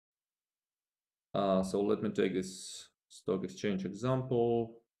So let me take this stock exchange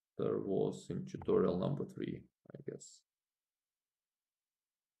example. There was in tutorial number 3, I guess.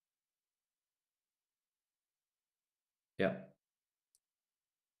 Yeah.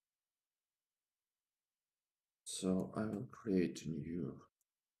 So I will create a new.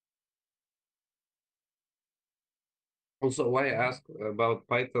 Also, why I ask about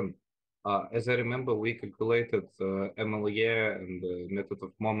Python? As I remember, we calculated MLE and the method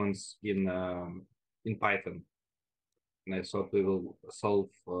of moments in Python, and I thought we will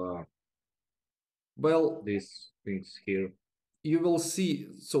solve Well, these things here. you will see.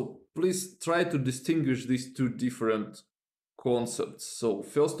 So please try to distinguish these two different concepts. So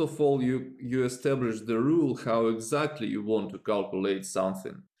first of all, you establish the rule how exactly you want to calculate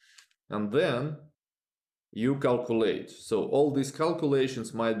something, and then you calculate. So all these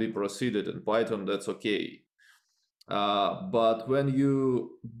calculations might be proceeded in Python, that's okay. But when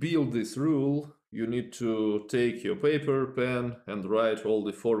you build this rule, you need to take your paper, pen, and write all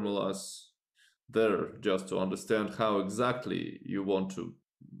the formulas there just to understand how exactly you want to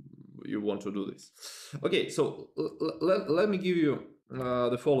do this. Okay, so let me give you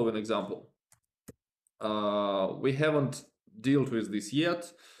the following example. We haven't dealt with this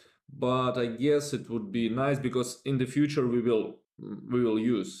yet, but I guess it would be nice because in the future we will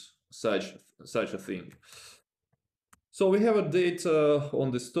use such a thing. So we have a data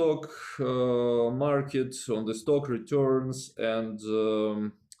on the stock market, on the stock returns, and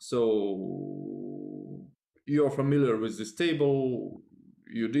so you're familiar with this table.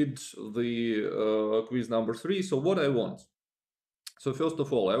 You did the quiz number 3. So what I want? So first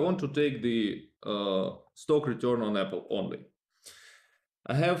of all, I want to take the stock return on Apple only.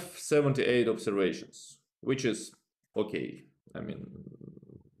 I have 78 observations, which is okay. I mean,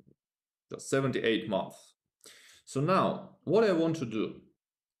 just 78 months. So now, what I want to do,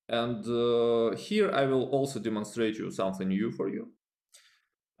 and here I will also demonstrate you something new for you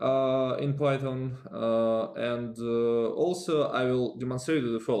in Python, and also I will demonstrate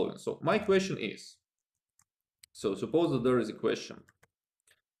you the following. So my question is, so suppose that there is a question.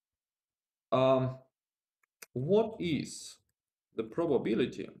 What is the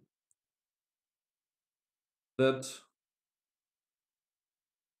probability that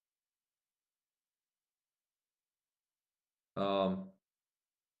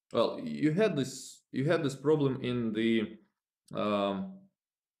well, you had this problem in the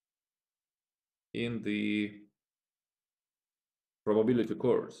probability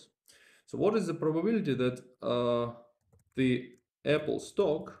course. So what is the probability that the Apple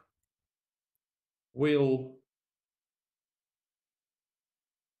stock will,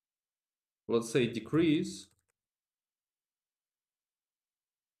 let's say, decrease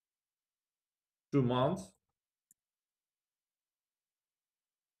 2 months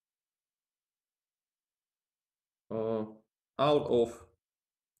out of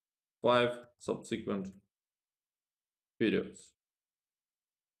 5 subsequent periods?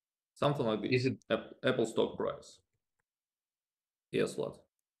 Something like this. Is it Apple stock price. Yes, what?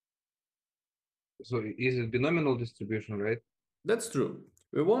 so? Is it binomial distribution, right? That's true.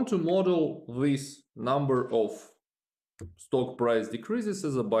 We want to model this number of stock price decreases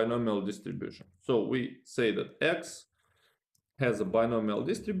as a binomial distribution. So we say that X has a binomial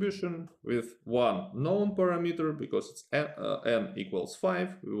distribution with one known parameter because it's n equals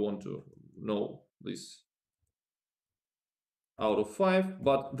 5. We want to know this out of 5,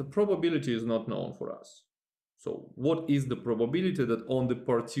 but the probability is not known for us. So what is the probability that on the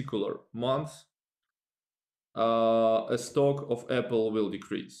particular month a stock of Apple will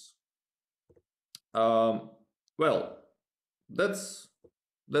decrease? Well, that's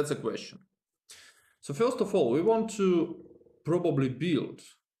a question. So first of all, we want to probably build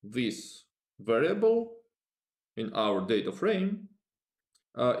this variable in our data frame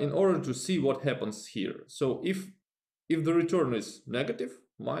in order to see what happens here. So if the return is negative,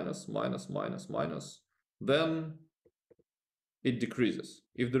 minus, minus, minus, minus, then it decreases.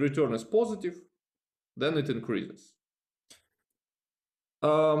 If the return is positive, then it increases.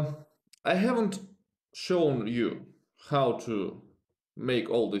 I haven't shown you how to make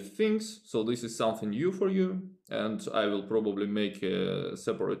all these things, so this is something new for you, and I will probably make a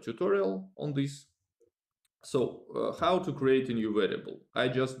separate tutorial on this. So how to create a new variable? I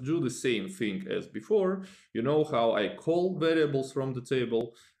just do the same thing as before. You know how I call variables from the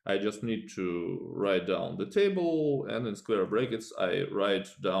table. I just need to write down the table, and in square brackets I write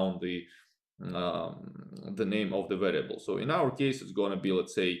down the name of the variable. So in our case, it's gonna be,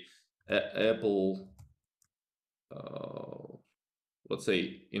 let's say, Apple, let's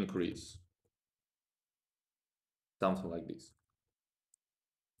say, increase, something like this.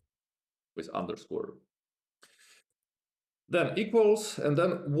 with underscore. Then equals, and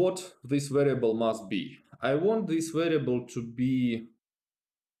then what this variable must be. I want this variable to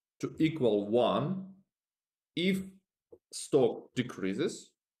equal 1 if stock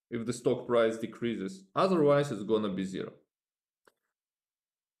decreases, if the stock price decreases, otherwise it's gonna be 0.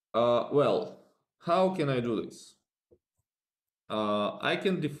 Well, how can I do this? I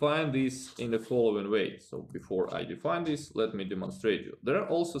can define this in the following way. So before I define this, let me demonstrate you. There are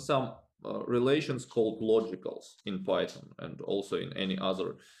also some relations called logicals in Python and also in any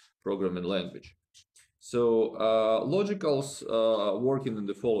other programming language. So logicals working in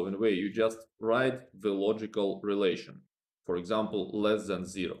the following way. You just write the logical relation. For example, less than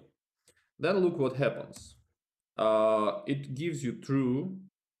 0. Then look what happens. It gives you true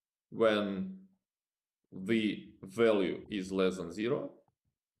when the value is less than 0,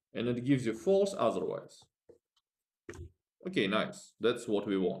 and it gives you false otherwise. Okay, nice. That's what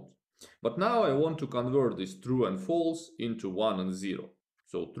we want. But now I want to convert this true and false into 1 and 0.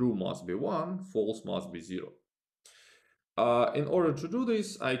 So true must be 1, false must be 0. In order to do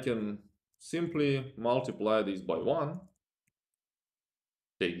this, I can simply multiply this by 1.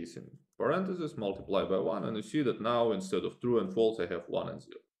 Take this in parentheses, multiply by 1, and you see that now instead of true and false, I have 1 and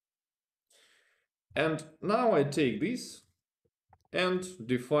 0. And now I take this and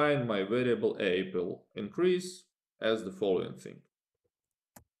define my variable Apple increase as the following thing.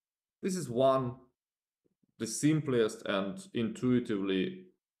 This is the simplest and intuitively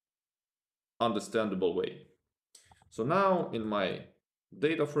understandable way. So now in my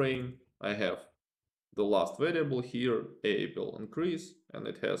data frame, I have the last variable here, Apple increase, and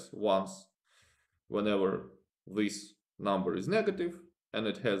it has ones whenever this number is negative, and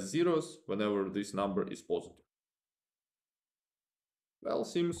it has zeros whenever this number is positive. Well,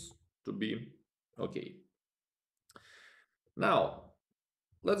 seems to be okay. Now,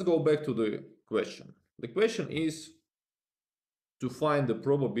 let's go back to the question. The question is to find the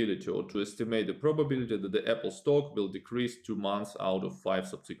probability or to estimate the probability that the Apple stock will decrease 2 months out of 5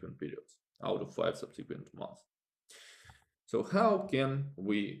 subsequent periods, out of 5 subsequent months. So how can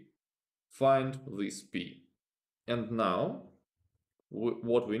we find this P? And now,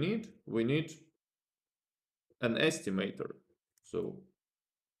 what we need an estimator. So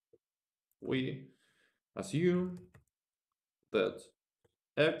we assume that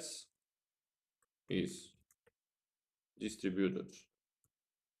X is distributed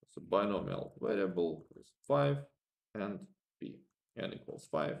as a binomial variable with 5 and P. N equals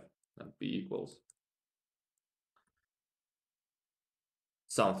 5 and P equals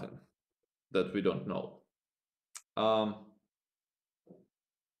something that we don't know.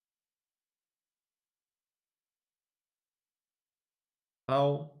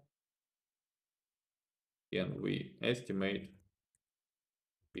 How can we estimate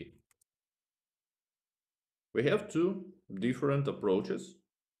P? We have two different approaches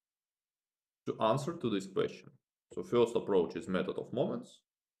to answer to this question. So first approach is method of moments.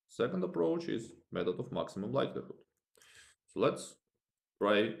 Second approach is method of maximum likelihood. So let's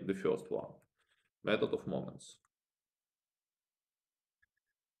try the first one, method of moments.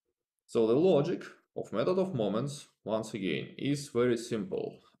 So the logic of method of moments, once again, is very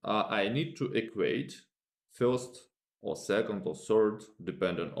simple. I need to equate first or second or third,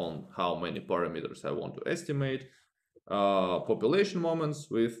 depending on how many parameters I want to estimate, population moments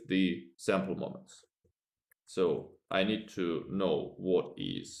with the sample moments. So I need to know what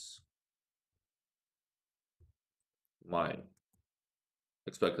is my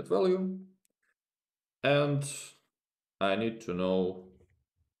expected value, and I need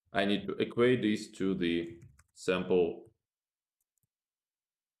to equate this to the sample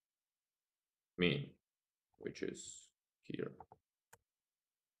mean, which is here.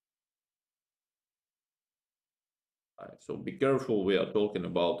 So be careful, we are talking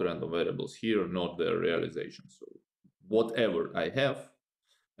about random variables here, not their realization. So whatever I have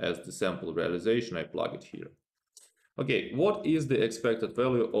as the sample realization, I plug it here. Okay, what is the expected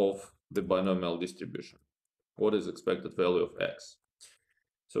value of the binomial distribution? What is expected value of X?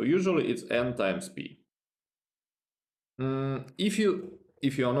 So usually it's n times P. If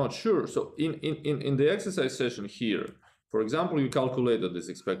you are not sure, so in the exercise session here, for example, you calculated these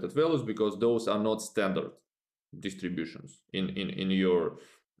expected values because those are not standard distributions. In your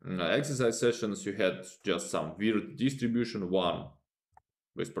exercise sessions, you had just some weird distribution, one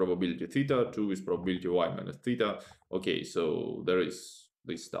with probability theta, two with probability y minus theta. Okay, so there is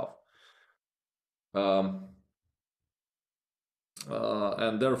this stuff. And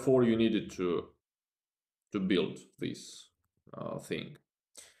therefore you needed to build this thing.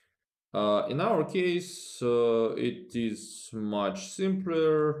 In our case, it is much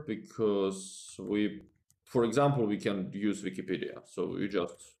simpler because for example, we can use Wikipedia. So you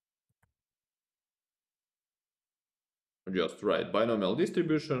just write binomial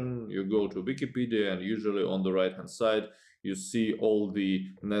distribution, you go to Wikipedia, and usually on the right hand side, you see all the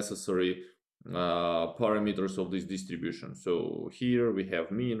necessary parameters of this distribution. So here we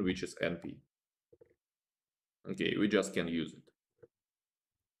have mean, which is NP. Okay, we just can use it.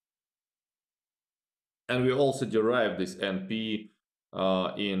 And we also derive this NP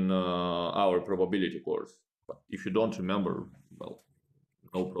in our probability course. But if you don't remember, well,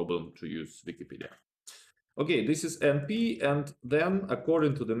 no problem to use Wikipedia. Okay, this is NP, and then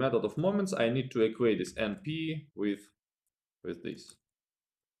according to the method of moments, I need to equate this NP with this.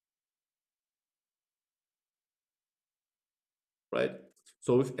 Right?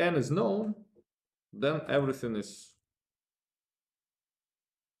 So if n is known, then everything is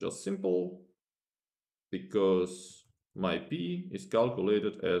just simple, because my p is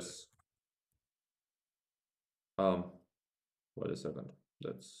calculated as wait a second,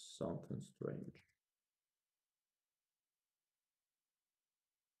 that's something strange.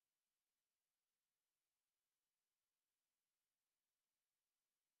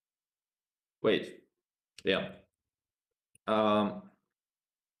 Wait, yeah.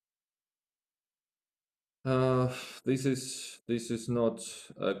 This is not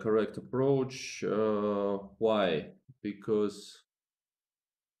a correct approach. Why? Because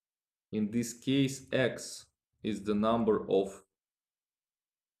in this case, x is the number of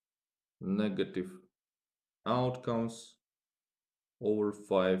negative outcomes over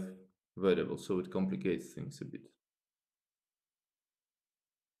 5 variables, so it complicates things a bit.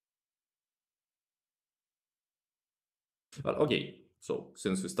 But okay, so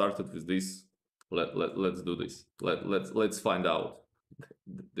since we started with this, let's do this. Let's find out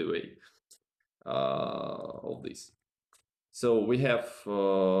the way of this. So we have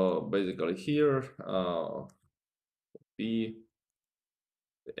basically here P,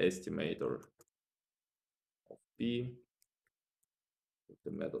 the estimator of P,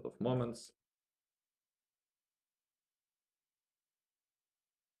 the method of moments.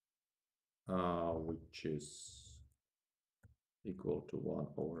 Which is equal to 1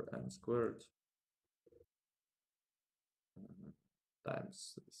 over n squared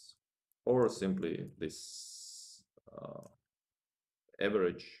times this, or simply this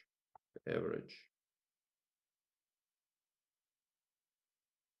average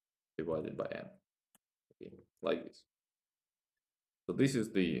divided by n, okay, like this. So this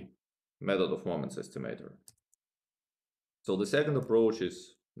is the method of moments estimator. So the second approach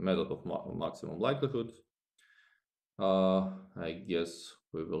is method of maximum likelihood. I guess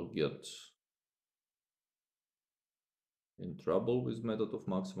we will get in trouble with method of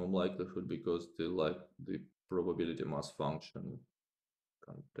maximum likelihood because the probability mass function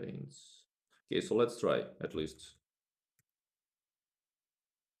contains. Okay, so let's try at least.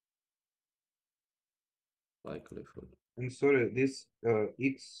 Likelihood. I'm sorry, this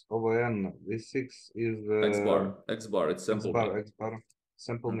x over n, this x is X bar, it's sample mean. X bar,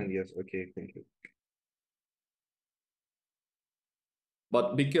 sample mean, yes, okay, thank you.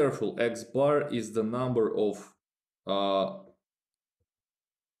 But be careful, X bar is the number of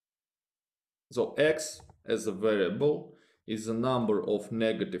so X as a variable is the number of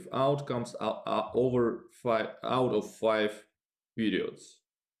negative outcomes out of 5 periods,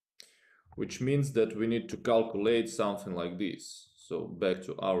 which means that we need to calculate something like this. So back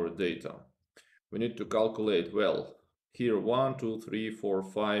to our data, we need to calculate, well, here 1, 2, 3, 4,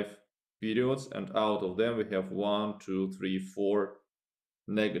 5 periods, and out of them we have 1, 2, 3, 4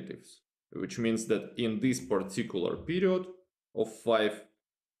 negatives, which means that in this particular period of 5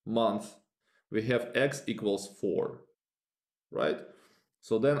 months, we have x equals 4, right?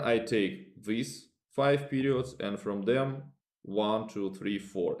 So then I take these 5 periods, and from them 1, 2, 3,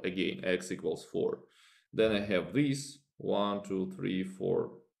 4, again x equals 4. Then I have these 1, 2, 3,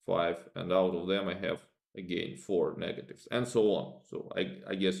 4, 5, and out of them I have again 4 negatives, and so on. So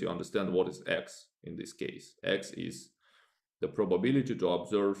I guess you understand what is x in this case. X is the probability to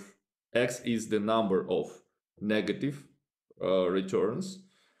observe, x is the number of negative returns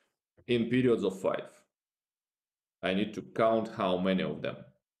in periods of 5. I need to count how many of them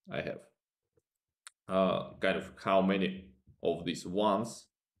I have. Kind of how many of these ones,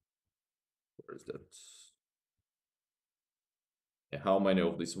 where is that? How many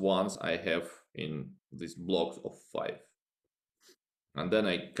of these ones I have in these blocks of 5. And then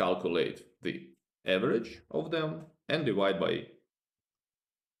I calculate the average of them and divide by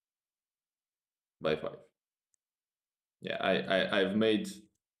 5. Yeah, I've made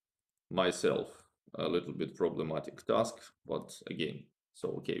myself a little bit problematic task, but again, so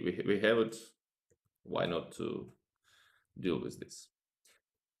okay, we have it. Why not to deal with this?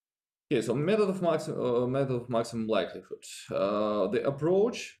 Okay, so method of maximum likelihood.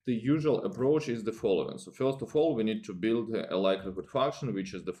 The usual approach is the following. So first of all, we need to build a likelihood function,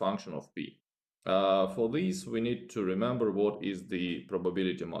 which is the function of p. For this, we need to remember what is the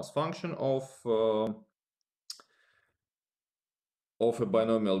probability mass function of a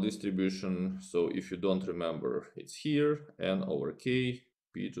binomial distribution. So if you don't remember, it's here, n over k,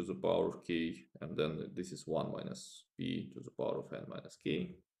 p to the power of k, and then this is 1 minus p to the power of n minus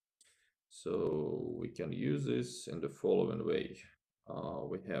k. So we can use this in the following way.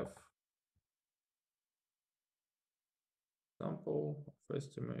 We have example of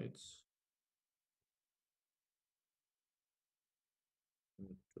estimates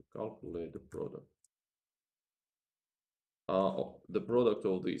to calculate the product. The product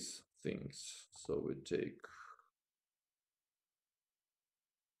of these things. So we take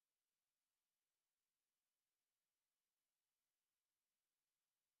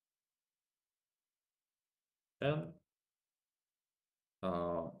n.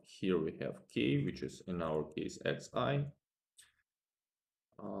 Here we have k, which is in our case xi.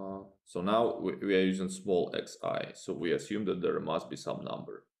 So now we are using small xi. So we assume that there must be some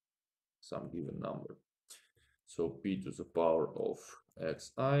number, some given number. So p to the power of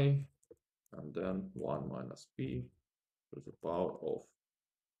xi, and then 1 minus p to the power of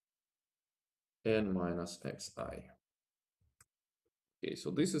n minus xi. Okay,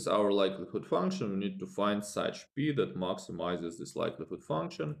 so this is our likelihood function. We need to find such p that maximizes this likelihood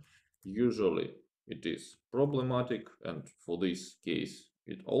function. Usually it is problematic, and for this case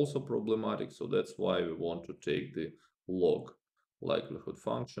it's also problematic, so that's why we want to take the log likelihood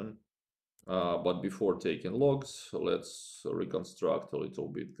function. But before taking logs, let's reconstruct a little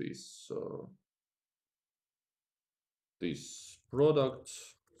bit this this product.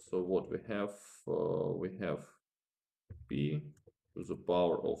 So what we have p to the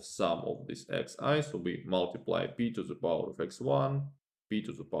power of sum of this xi. So we multiply p to the power of x1, p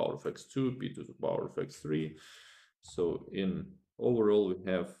to the power of x2, p to the power of x3. So in overall we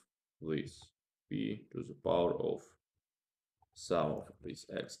have this p to the power of sum of these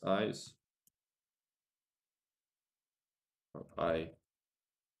xi's. I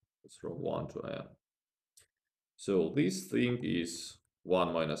is from 1 to n. So this thing is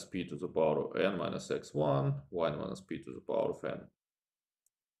 1 minus p to the power of n minus x1, 1 minus p to the power of n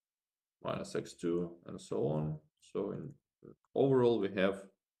minus x2, and so on. So in overall we have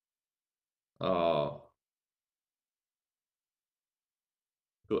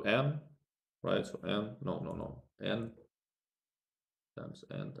to n, right? So n, no, n times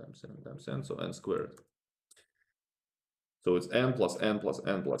n times n times n, so n squared. So it's n plus n plus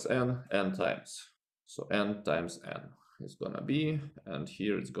n plus n times. So n times n is gonna be, and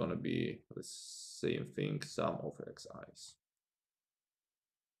here it's gonna be the same thing, sum of xi's.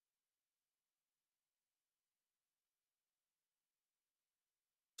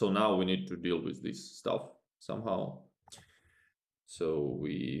 So now we need to deal with this stuff somehow. So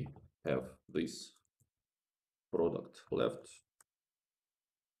we have this product left.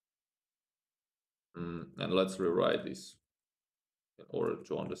 And let's rewrite this in order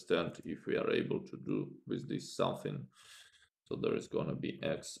to understand if we are able to do with this something. So there is going to be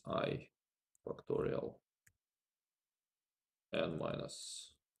xi factorial n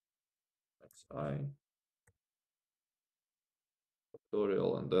minus xi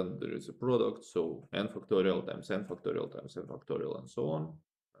factorial, and then there is a product, so n factorial times n factorial times n factorial, and so on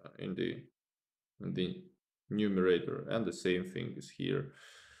in the numerator, and the same thing is here.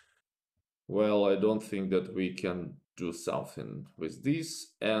 Well, I don't think that we can do something with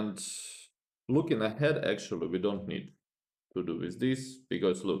this, and looking ahead, actually we don't need to do with this,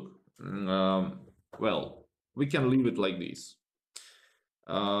 because look, well, we can leave it like this.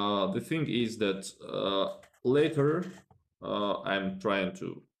 The thing is that later I'm trying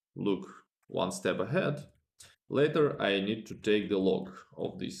to look one step ahead. Later I need to take the log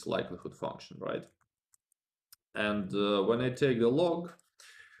of this likelihood function, right? And when I take the log,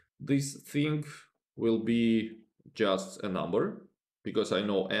 this thing will be just a number, because I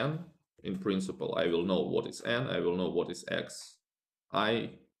know n. In principle, I will know what is n, I will know what is x.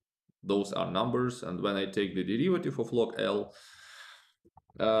 Those are numbers, and when I take the derivative of log L,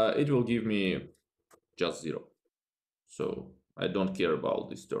 it will give me just 0. So I don't care about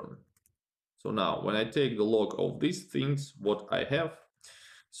this term. So now, when I take the log of these things, what I have,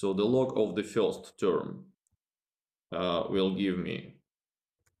 so the log of the first term will give me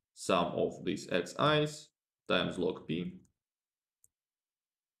sum of these xi's times log p.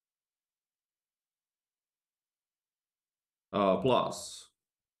 plus,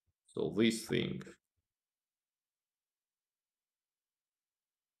 so this thing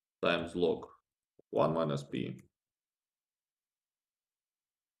times log 1 minus p,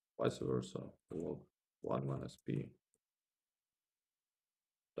 vice versa, log 1 minus p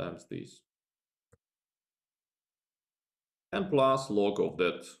times this, and plus log of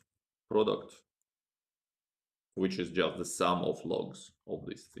that product, which is just the sum of logs of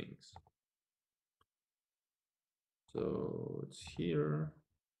these things. So it's here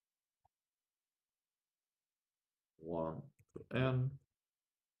 1 to n,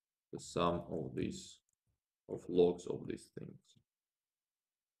 the sum of these of logs of these things.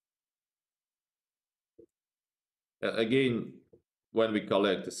 Again, when we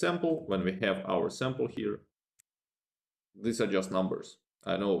collect a sample, when we have our sample here, these are just numbers.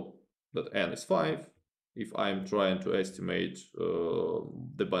 I know that n is 5. If I'm trying to estimate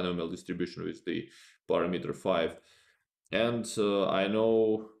the binomial distribution with the parameter 5, and I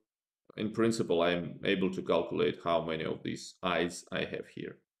know in principle I'm able to calculate how many of these i's I have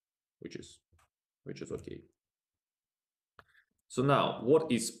here, which is okay. So now,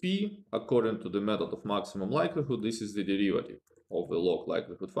 what is p according to the method of maximum likelihood? This is the derivative of the log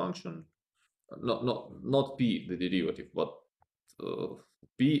likelihood function. Not p, the derivative, but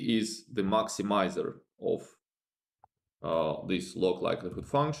p is the maximizer of this log likelihood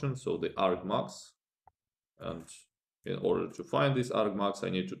function, so the argmax. And in order to find this argmax, I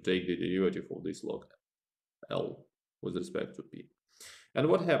need to take the derivative of this log L with respect to p. And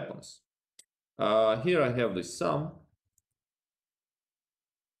what happens? Here I have this sum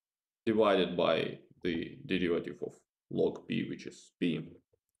divided by the derivative of log p, which is p,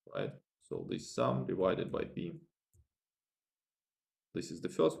 right? So this sum divided by p. This is the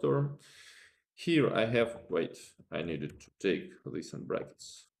first term. Here I have, wait, I needed to take this in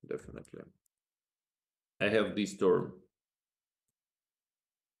brackets, definitely. I have this term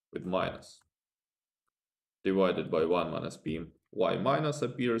with minus divided by 1 minus p. Why minus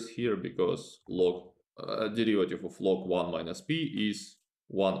appears here? Because log derivative of log 1 minus p is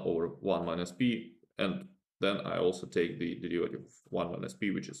 1 over 1 minus p, and then I also take the derivative of 1 minus p,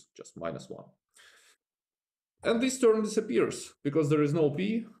 which is just minus 1. And this term disappears because there is no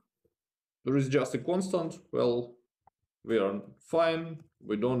p, there is just a constant. Well, we are fine.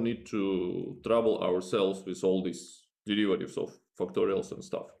 We don't need to trouble ourselves with all these derivatives of factorials and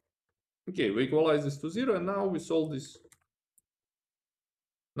stuff. Okay, we equalize this to 0, and now we solve this.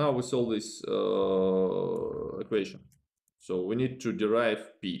 Now we solve this equation. So we need to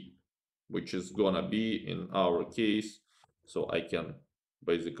derive p, which is gonna be in our case. So I can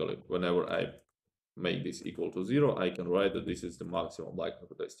basically, whenever I make this equal to 0, I can write that this is the maximum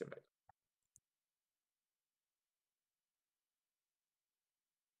likelihood estimate.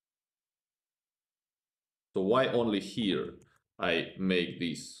 So why only here I make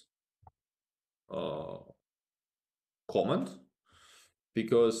this comment?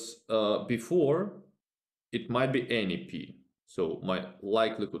 Because before it might be any p. So my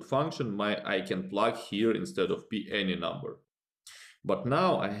likelihood function, I can plug here instead of p any number. But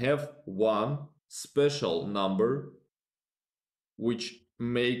now I have one special number which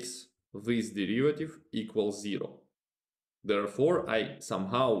makes this derivative equal 0. Therefore, I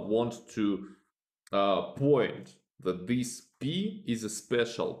somehow want to point that this p is a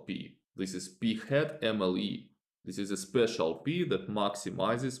special p. This is p hat MLE. This is a special p that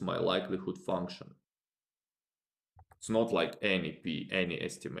maximizes my likelihood function. It's not like any p, any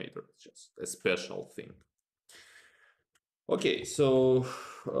estimator. It's just a special thing. Okay, so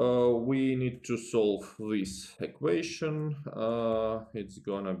we need to solve this equation. It's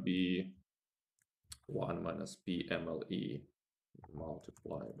gonna be 1 minus p MLE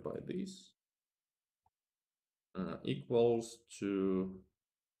multiplied by this equals to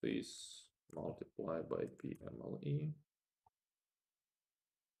this multiplied by p MLE.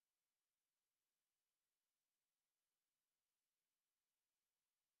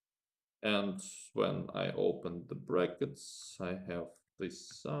 And when I open the brackets, I have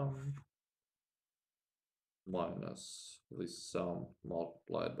this sum minus this sum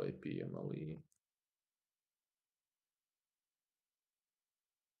multiplied by p MLE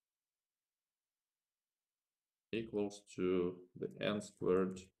equals to the n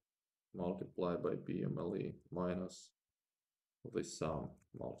squared multiplied by p MLE minus the sum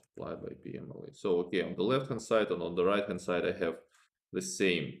multiplied by p MLE. So okay, on the left hand side and on the right hand side I have the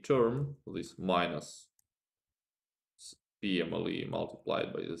same term, this minus p MLE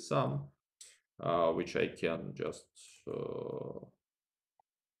multiplied by the sum, which I can just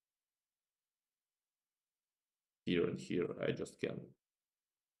here and here I just can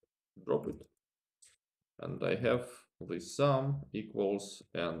drop it, and I have the sum equals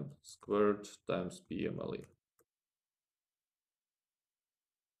n squared times PMLE.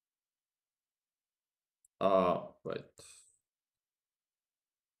 Right.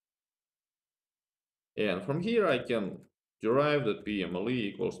 And from here I can derive that PMLE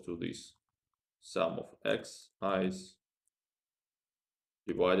equals to this sum of x i's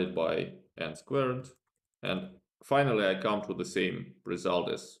divided by n squared. And finally I come to the same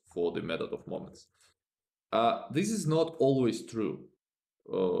result as for the method of moments. This is not always true.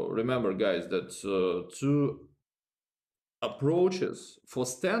 Remember, guys, that two approaches for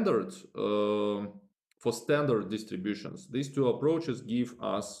standard distributions, these two approaches give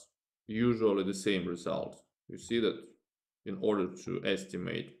us usually the same result. You see that in order to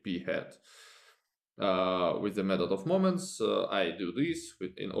estimate p hat with the method of moments, I do this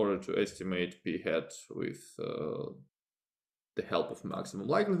in order to estimate p hat with the help of maximum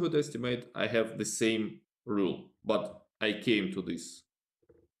likelihood estimate. I have the same rule, but I came to this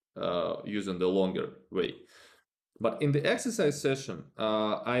using the longer way. But in the exercise session,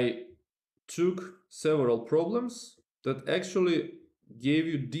 I took several problems that actually gave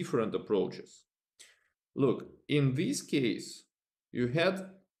you different approaches. Look, in this case, you had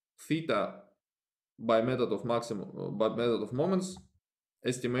theta by method of moments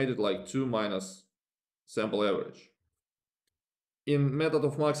estimated like 2 minus sample average. In method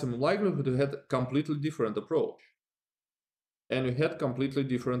of maximum likelihood, you had a completely different approach. And we had completely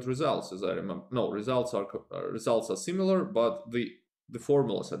different results, as I remember. No, results are similar, but the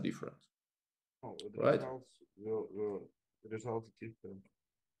formulas are different. Oh, the right? Results different.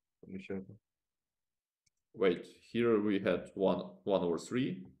 Let me check. Wait, here we had 1 over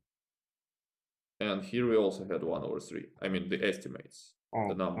 3. And here we also had 1 over 3. I mean, the estimates,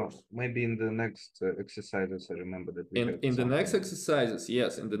 the numbers. Maybe in the next exercises, I remember that we had in the next exercises,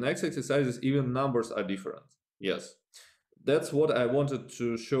 yes, in the next exercises, even numbers are different. Yes. That's what I wanted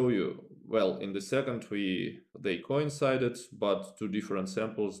to show you. Well, in the second, they coincided, but two different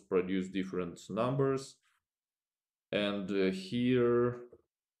samples produce different numbers. And here,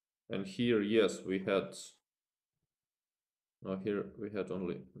 yes, we had. No, here we had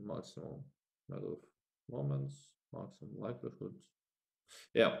only maximum method of moments, maximum likelihood.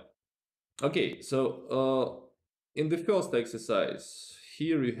 Yeah. Okay, so in the first exercise,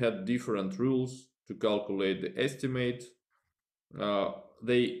 here you had different rules to calculate the estimate.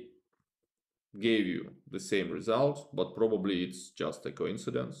 They gave you the same result, but probably it's just a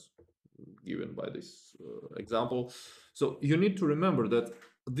coincidence given by this example. So you need to remember that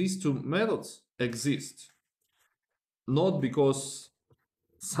these two methods exist not because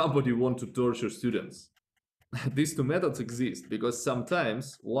somebody wants to torture students. These two methods exist because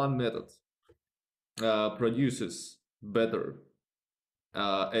sometimes one method produces better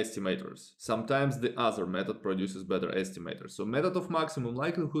estimators. Sometimes the other method produces better estimators. So method of maximum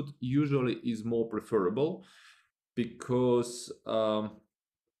likelihood usually is more preferable because,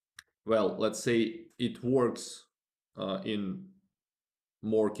 well, let's say it works in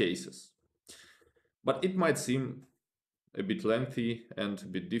more cases. But it might seem a bit lengthy and a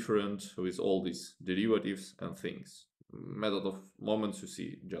bit different with all these derivatives and things. Method of moments, you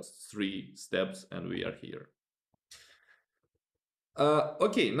see just 3 steps and we are here.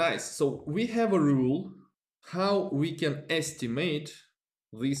 Okay, nice. So we have a rule how we can estimate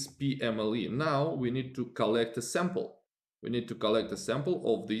this PMLE. Now we need to collect a sample. We need to collect a sample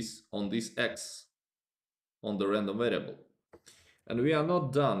of this on this X, on the random variable. And we are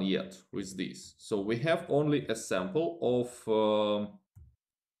not done yet with this. So we have only a sample of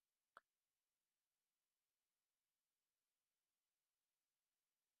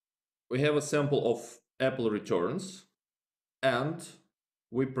we have a sample of Apple returns, and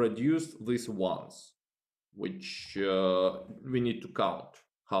we produced these ones, which we need to count.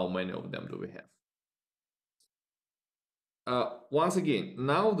 How many of them do we have? Once again,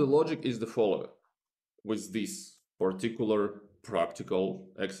 now the logic is the following with this particular practical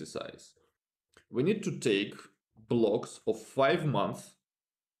exercise. We need to take blocks of 5 months,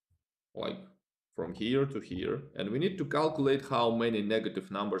 like from here to here, and we need to calculate how many negative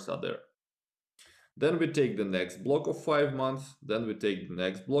numbers are there. Then we take the next block of 5 months, then we take the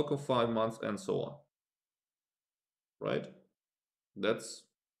next block of 5 months, and so on. Right? That's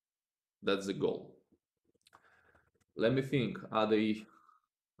the goal. Let me think. Are they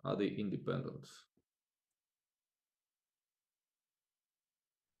independent?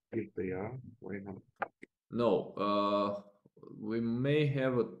 If they are, why not? No. We may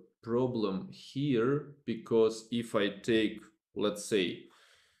have a problem here because if I take, let's say,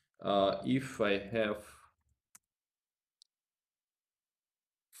 if I have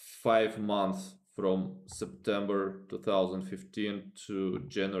 5 months from September 2015 to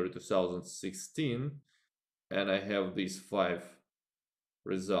January 2016, and I have these 5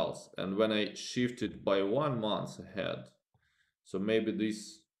 results. And when I shift it by 1 month ahead, so maybe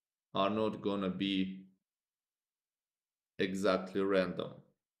these are not gonna be exactly random.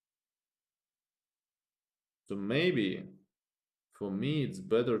 So maybe for me it's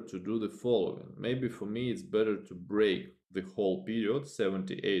better to do the following. Maybe for me it's better to break the whole period,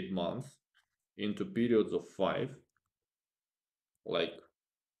 78 months, into periods of 5, like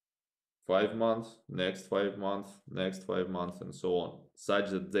 5 months, next 5 months, next 5 months, and so on, such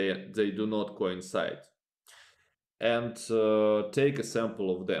that they do not coincide. And take a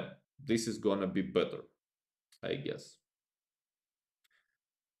sample of them. This is gonna be better, I guess.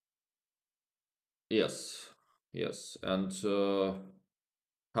 Yes, yes. And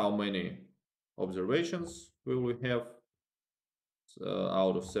how many observations will we have?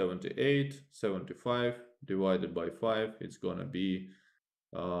 Out of 78, 75 divided by 5, it's gonna be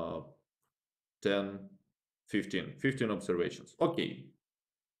 10, 15 observations. Okay,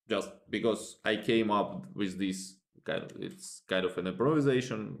 just because I came up with this it's kind of an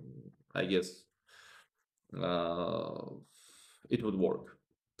improvisation, I guess it would work.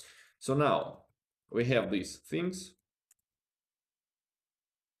 So now we have these things,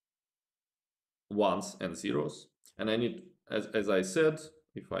 ones and zeros, and I need, as I said,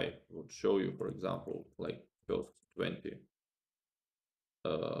 if I would show you, for example, like first 20,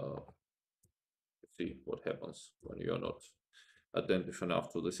 see what happens when you're not attentive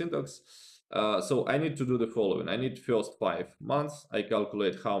enough to the syntax. So I need to do the following. I need first 5 months. I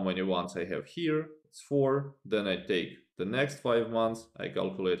calculate how many ones I have here. It's 4. Then I take the next 5 months. I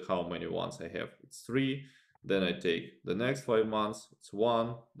calculate how many ones I have. It's 3. Then I take the next 5 months. It's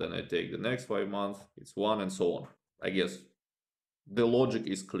 1. Then I take the next 5 months. It's 1, and so on. I guess the logic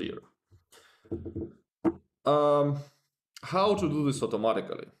is clear. How to do this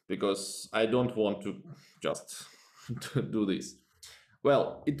automatically? Because I don't want to just do this.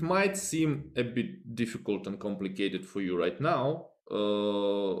 Well, it might seem a bit difficult and complicated for you right now.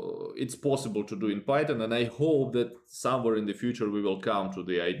 It's possible to do in Python, and I hope that somewhere in the future we will come to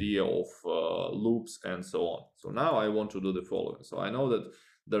the idea of loops and so on. So now I want to do the following. So I know that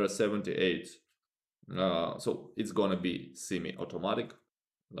there are 78. So it's gonna be semi-automatic,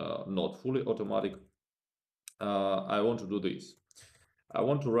 not fully automatic. I want to do this. I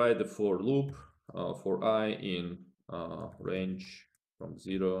want to write the for loop for I in range from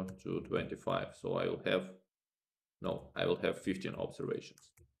 0 to 25. So I will have 15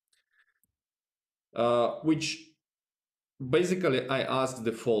 observations. Which basically I asked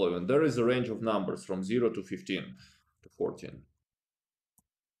the following. There is a range of numbers from 0 to 15 to 14.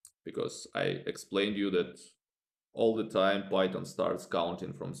 Because I explained you that all the time Python starts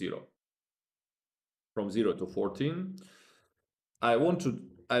counting from 0. From 0 to 14. I want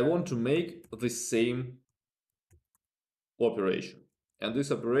to make the same operation. And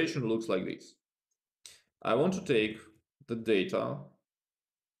this operation looks like this. I want to take the data,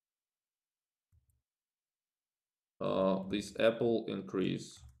 this apple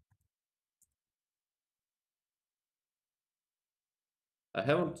increase. I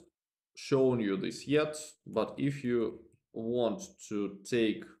haven't shown you this yet, but if you want to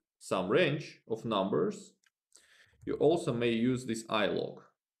take some range of numbers, you also may use this ilog.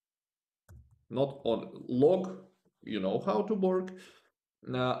 Not on log, you know how to work.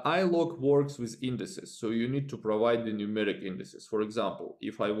 Ilog works with indices, so you need to provide the numeric indices. For example,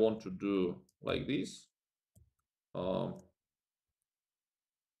 if I want to do like this,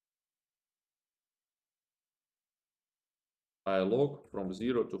 ilog from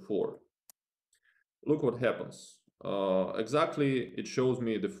 0 to 4. Look what happens. Exactly, it shows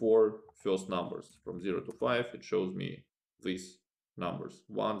me the 4 first numbers. From 0 to 5, it shows me these numbers,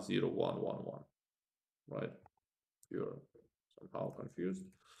 1, 0, 1, 1, 1. Right? If you're somehow confused,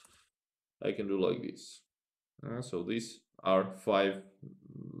 I can do like this. So these are 5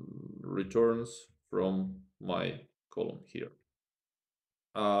 returns from my column here.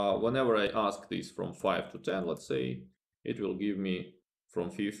 Whenever I ask this from 5 to 10, let's say, it will give me from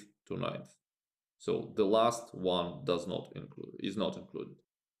 5th to 9th. So the last one is not included.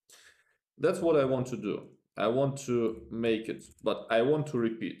 That's what I want to do. I want to make it, but I want to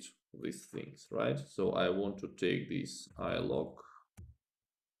repeat these things, right? So I want to take this ilog,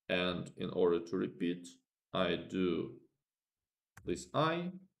 and in order to repeat, I do this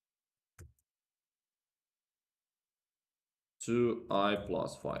I to I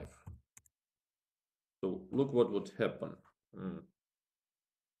plus 5. So look what would happen.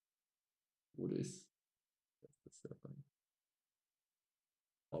 What is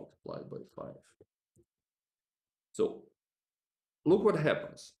multiplied by 5? So look what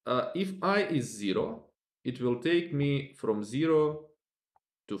happens. If I is 0, it will take me from 0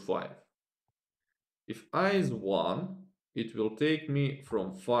 to 5. If I is 1, it will take me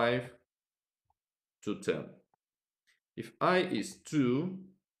from 5 to 10. If I is 2,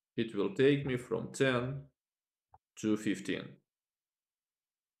 it will take me from 10 to 15.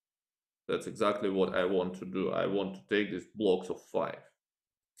 That's exactly what I want to do. I want to take these blocks of 5.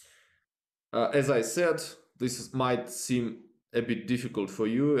 As I said, might seem a bit difficult for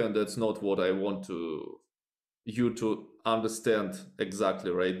you, and that's not what I want you to understand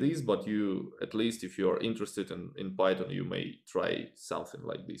exactly right this, but you, at least if you are interested in Python, you may try something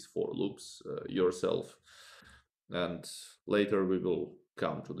like these for loops yourself, and later we will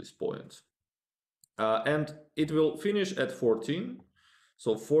come to this point. And it will finish at 14.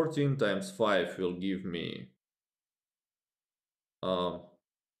 So 14 times 5 will give me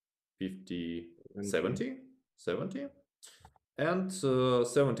 50, 70, and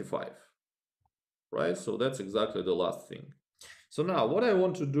 75, right? So that's exactly the last thing. So now what I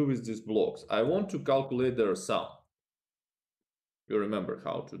want to do with these blocks, I want to calculate their sum. You remember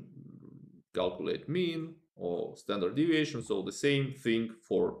how to calculate mean or standard deviation, so the same thing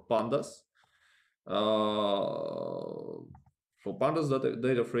for pandas. For pandas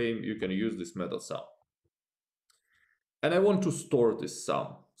data frame, you can use this method sum. And I want to store this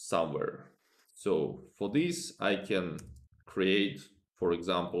sum somewhere. So for this, I can create, for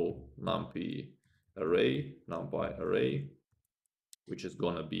example, numpy array, which is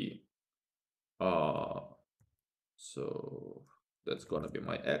gonna be, so that's gonna be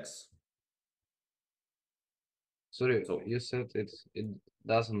my x. Sorry, so you said it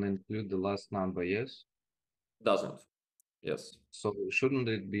doesn't include the last number, yes? Doesn't, yes. So shouldn't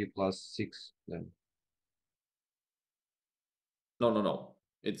it be +6 then? No.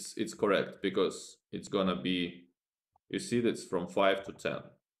 It's correct, because it's gonna be, you see that's from 5 to 10.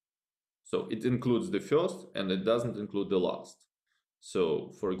 So it includes the first and it doesn't include the last.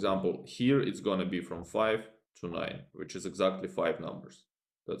 So for example, here it's gonna be from 5 to 9, which is exactly 5 numbers.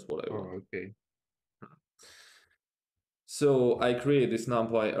 That's what I want. Oh, okay. So I create this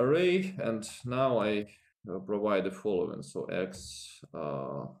numpy array, and now I provide the following. So x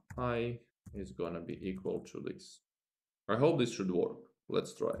I is gonna be equal to this. I hope this should work.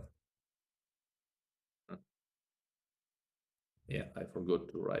 Let's try. Yeah, I forgot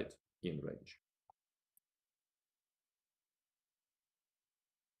to write in range.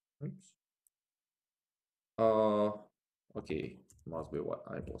 Oops. Okay, must be what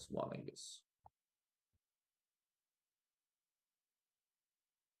I was 1, I guess.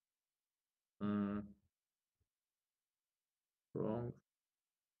 Wrong.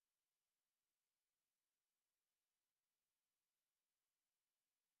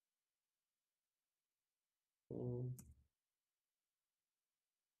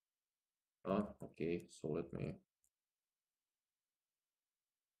 Okay, so let me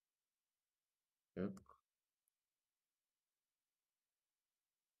check.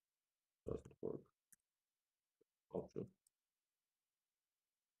 Doesn't work.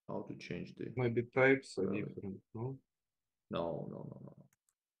 How to change the, Maybe types are different, no? No.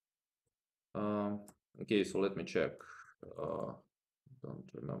 Okay, so let me check.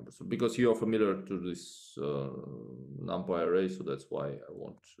 Don't remember. So because you are familiar to this numpy array, so that's why I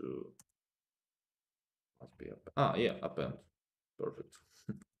want to. Must be append. Perfect.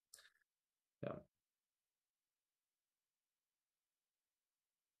 Yeah.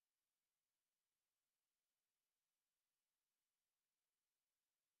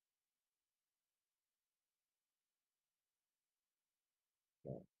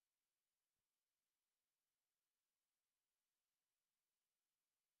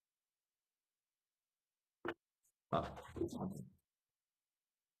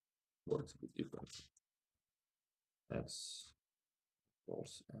 Works a bit different. X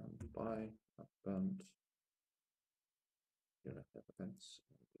false and by append. Here I have appends.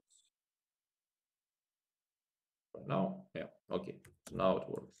 Right now, yeah, okay. So now it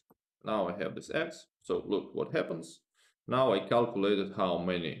works. Now I have this x. So look what happens. Now I calculated how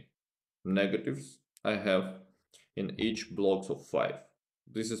many negatives I have in each blocks of 5.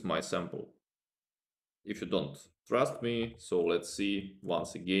 This is my sample. If you don't trust me, so let's see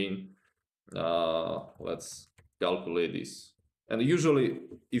once again. Let's calculate this. And usually,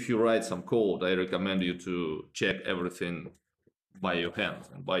 if you write some code, I recommend you to check everything by your hand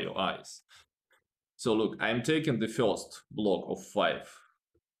and by your eyes. So look, I'm taking the first block of 5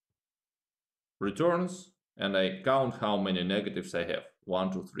 returns, and I count how many negatives I have.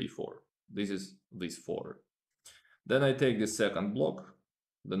 1, 2, 3, 4. This is these 4. Then I take the second block,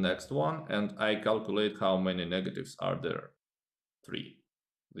 the next one, and I calculate how many negatives are there. 3.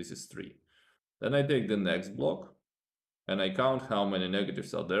 This is 3. Then I take the next block and I count how many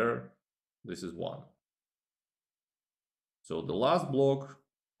negatives are there. This is 1. So the last block,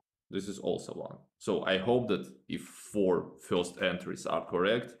 this is also 1. So I hope that if 4 first entries are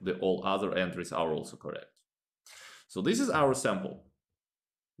correct, the all other entries are also correct. So this is our sample.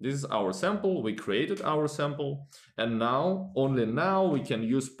 This is our sample. We created our sample, and now, only now, we can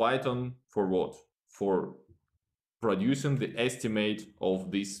use Python for what? For producing the estimate of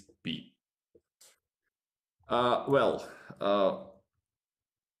this P.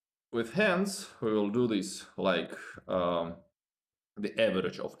 With hands, we will do this like the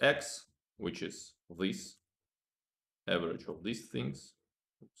average of x, which is this average of these things.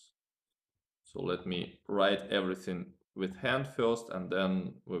 Oops. So let me write everything with hand first, and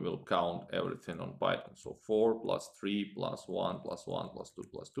then we will count everything on Python. So 4 plus 3 plus 1 plus 1 plus 2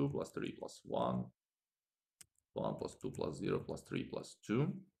 plus 2 plus 3 plus 1, 1 plus 2 plus 0 plus 3 plus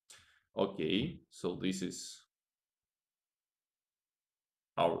 2. Okay, so this is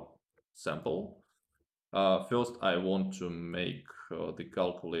our sample. First, I want to make the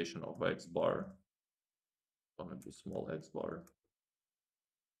calculation of x bar. Gonna be small x bar.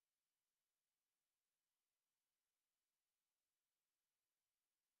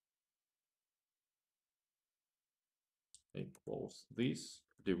 Equals this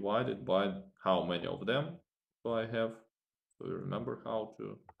divided by how many of them do I have? So you remember how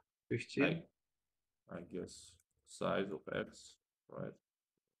to 15. I guess size of x, right?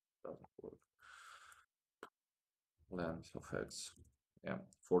 Doesn't work. Length of x, yeah,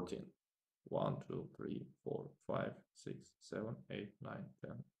 14. 1, 2, 3, 4, 5, 6, 7, 8, 9,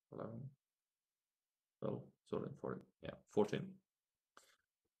 10, 11, 12, sorry, 14, yeah, 14.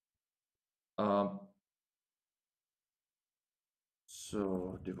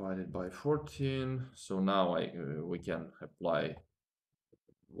 So divided by 14. So now we can apply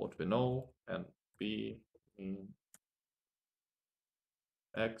what we know, and P in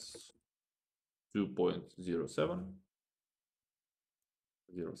x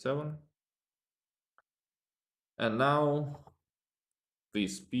 2.07, and now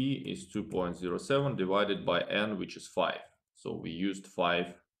this P is 2.07 divided by n, which is 5. So we used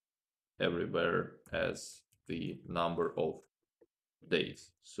 5 everywhere as the number of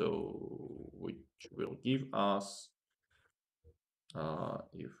days. So which will give us,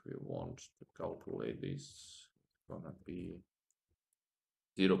 if we want to calculate this, it's gonna be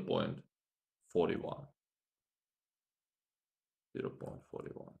 0.41.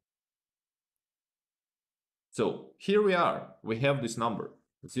 0.41. So here we are. We have this number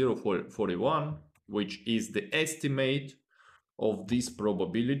 0.41, which is the estimate of this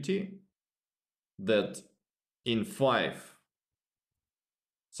probability that in 5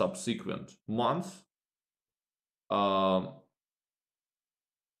 subsequent months,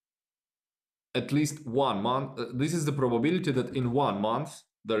 at least 1 month, this is the probability that in 1 month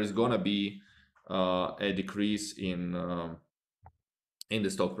there is gonna be a decrease in the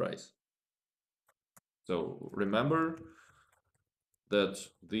stock price. So remember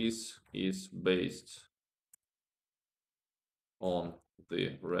that this is based on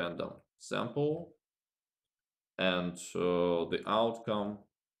the random sample, and the outcome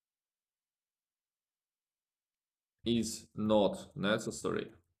is not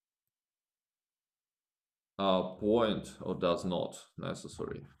necessary point, or does not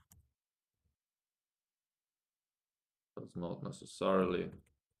necessarily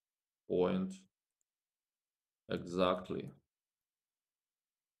point exactly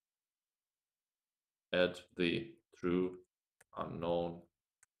at the true unknown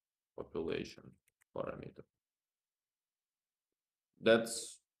population parameter.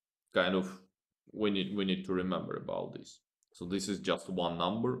 That's kind of, we need to remember about this. So this is just one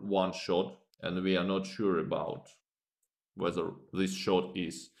number, one shot, and we are not sure about whether this shot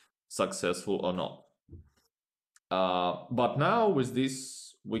is successful or not. But now with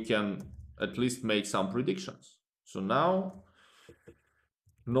this, we can at least make some predictions. So now,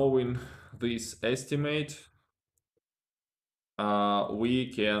 knowing this estimate,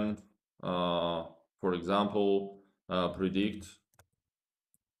 we can, for example, predict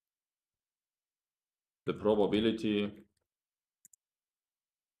the probability,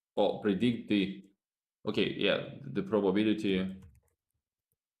 or predict the, okay, yeah, the probability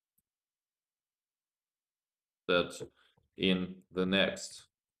that in the next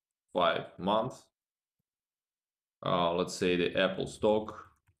 5 months, let's say the Apple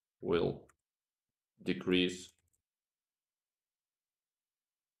stock will decrease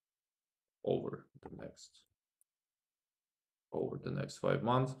over the next over the next 5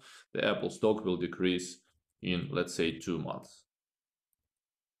 months, the Apple stock will decrease in, let's say, 2 months.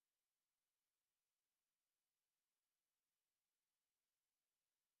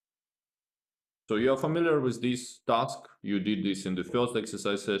 So you are familiar with this task. You did this in the first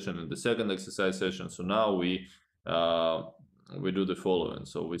exercise session and the second exercise session. So now we do the following.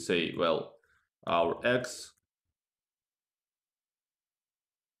 So we say, well, our X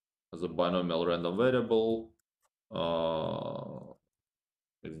as a binomial random variable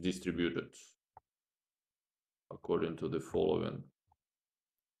is distributed according to the following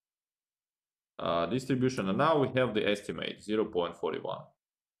distribution. And now we have the estimate 0.41.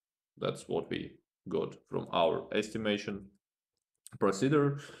 That's what we got from our estimation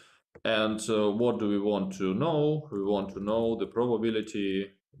procedure. And what do we want to know? We want to know the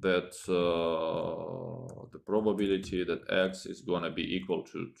probability that X is going to be equal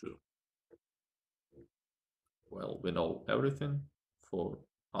to 2. Well, we know everything for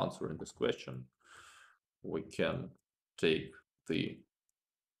answering this question. We can take the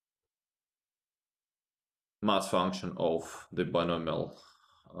mass function of the binomial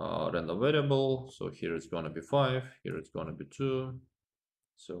random variable. So here it's going to be 5, here it's going to be 2.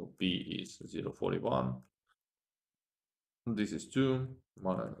 So P is 0.41. This is 2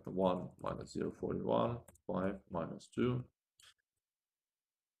 minus 1 minus 0.41, 5 minus 2.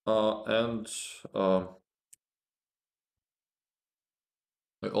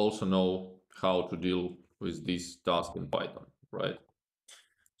 I also know how to deal with this task in Python, right?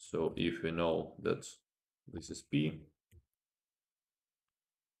 So if we know that this is P,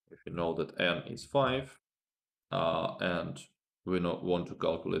 if we know that N is 5, and we want to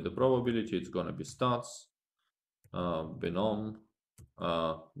calculate the probability, it's going to be stats, binom,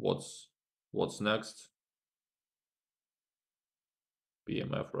 what's next?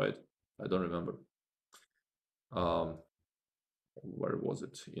 BMF, right? I don't remember. Where was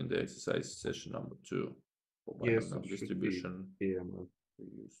it in the exercise session number 2 for binomial distribution? BMF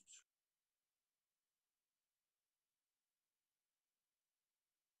Used.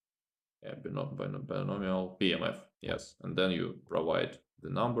 Yeah, binomial BMF, yes, and then you provide the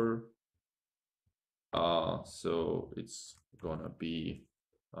number. So it's gonna be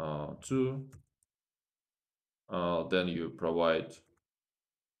 2. Then you provide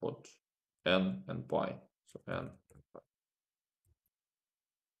what n and pi. So n.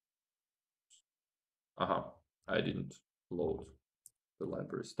 I didn't load the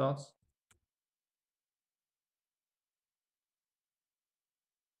library stats.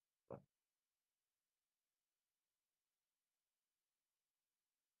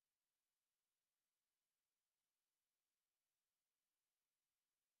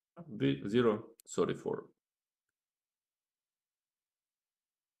 The 0.34.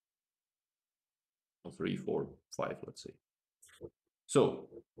 3, 4, 5, let's say. So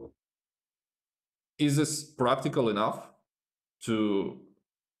is this practical enough to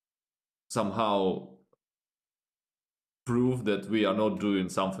somehow prove that we are not doing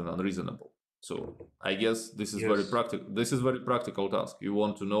something unreasonable? So I guess this is very practical. This is very practical task. You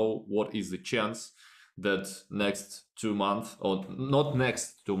want to know what is the chance that next 2 months, or not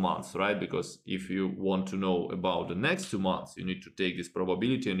next 2 months, right? Because if you want to know about the next 2 months, you need to take this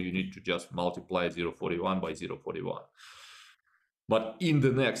probability and you need to just multiply 0.41 by 0.41. But in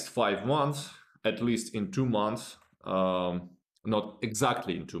the next 5 months, at least in 2 months, not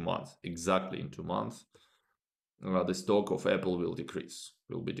exactly in 2 months, the stock of Apple will be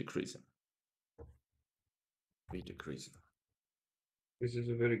decreasing. This is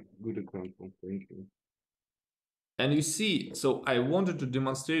a very good example. Thank you. And you see, so I wanted to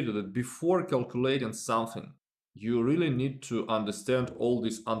demonstrate that before calculating something, you really need to understand all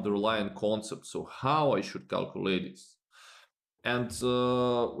these underlying concepts. So how I should calculate this. And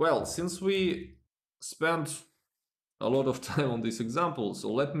well, since we spent a lot of time on this example,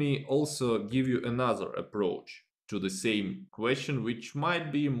 so let me also give you another approach to the same question, which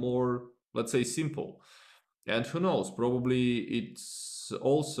might be more, let's say, simple. And who knows, probably it's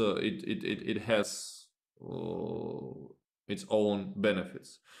also, it has its own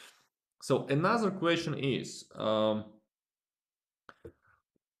benefits. So another question is,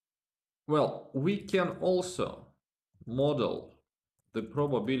 well, we can also model the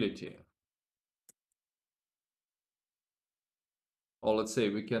probability, or let's say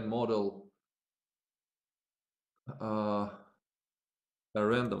we can model a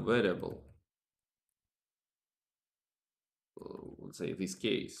random variable, let's say this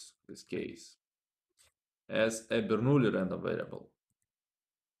case, as a Bernoulli random variable.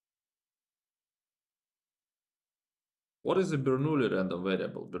 What is a Bernoulli random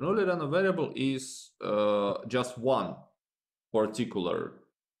variable? Bernoulli random variable is just one particular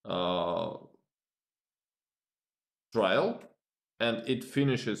trial, and it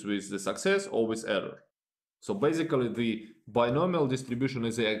finishes with the success or with error. So basically, the binomial distribution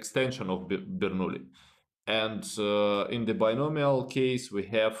is an extension of Bernoulli. And in the binomial case, we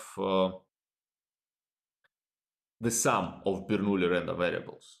have the sum of Bernoulli random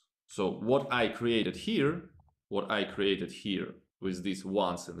variables. So what I created here with these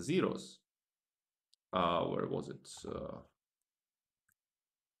ones and zeros, where was it?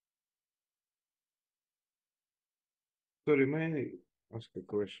 Sorry, may I ask a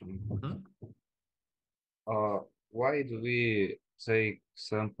question? Why do we take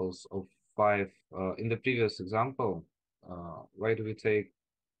samples of 5 in the previous example? Why do we take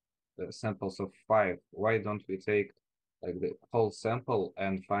samples of 5? Why don't we take like the whole sample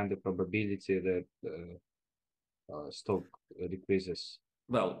and find the probability that stock decreases?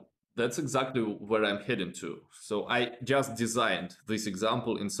 Well, that's exactly where I'm heading to. So I just designed this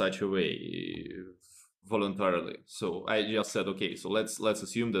example in such a way voluntarily. So I just said, okay, so let's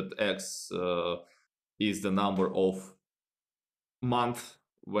assume that X is the number of month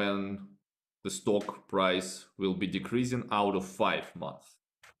when the stock price will be decreasing out of 5 months,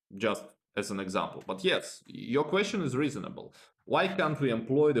 just as an example. But yes, your question is reasonable. Why can't we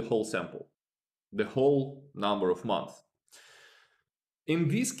employ the whole sample, the whole number of months? In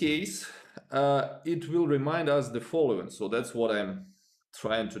this case, it will remind us the following. So that's what I'm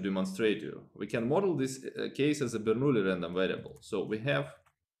trying to demonstrate to you. We can model this case as a Bernoulli random variable. So we have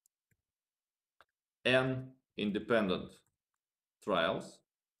n independent trials.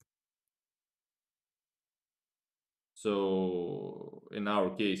 So in our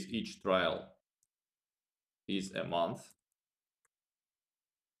case, each trial is a month.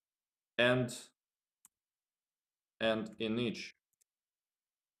 And in each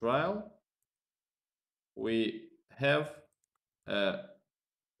trial, we have,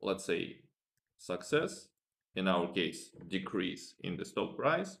 let's say, success, in our case, decrease in the stock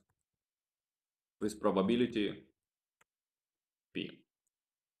price with probability P.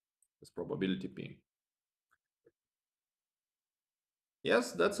 With probability P.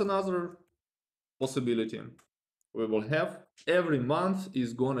 Yes, that's another possibility. We will have every month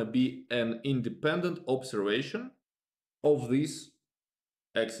is gonna be an independent observation of this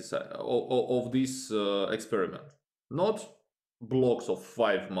exercise, of this experiment. Not blocks of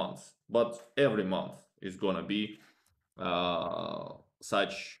 5 months, but every month is gonna be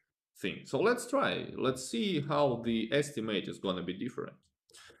such thing. So let's try. Let's see how the estimate is gonna be different.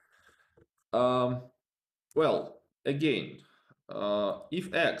 Well, again,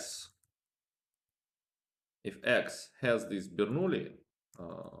 if X has this Bernoulli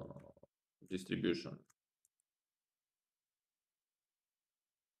distribution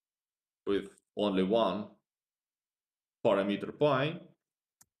with only one parameter pi,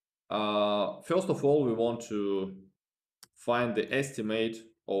 first of all, we want to find the estimate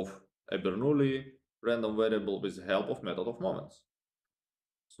of a Bernoulli random variable with the help of method of moments.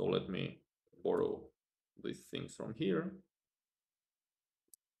 So let me borrow these things from here.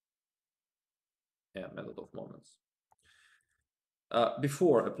 Yeah, method of moments.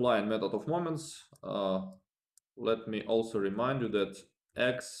 Before applying method of moments, let me also remind you that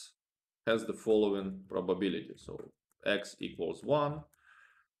X has the following probability. So X equals 1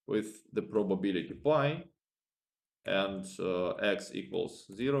 with the probability pi, and X equals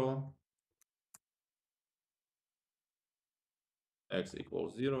 0. X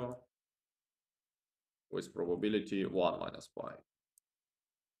equals 0 with probability 1 minus pi.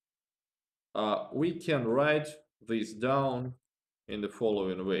 We can write this down in the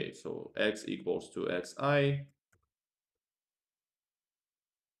following way. So X equals to Xi,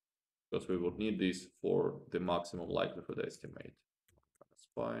 because we would need this for the maximum likelihood estimate. Minus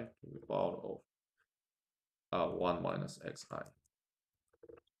pi to the power of 1 minus Xi.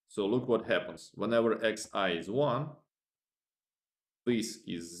 So look what happens. Whenever Xi is 1, this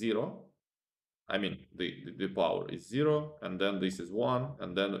is 0. I mean, the power is 0, and then this is 1,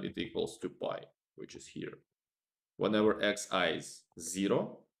 and then it equals to pi, which is here. Whenever Xi is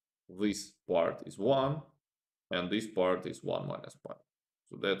 0, this part is 1, and this part is 1 minus pi.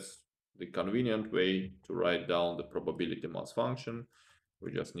 So that's the convenient way to write down the probability mass function.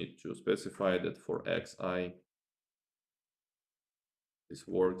 We just need to specify that for Xi, this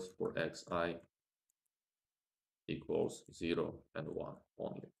works for Xi equals 0 and 1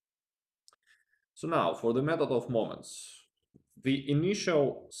 only. So now for the method of moments, the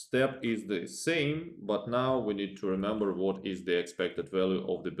initial step is the same, but now we need to remember what is the expected value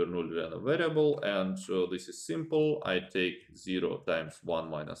of the Bernoulli random variable. And so this is simple. I take 0 times 1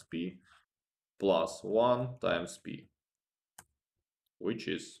 minus p plus 1 times p. which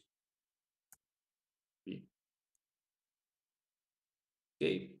is P.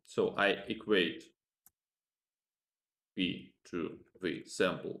 Okay, so I equate P to the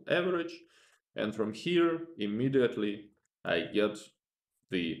sample average, and from here immediately I get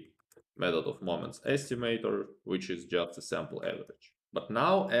the method of moments estimator, which is just a sample average. But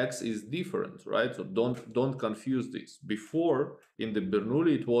now X is different, right? So don't confuse this. Before, in the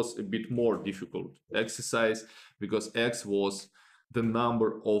Bernoulli, it was a bit more difficult exercise because X was the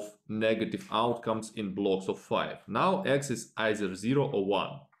number of negative outcomes in blocks of 5. Now X is either 0 or 1.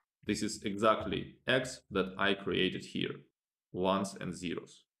 This is exactly X that I created here, ones and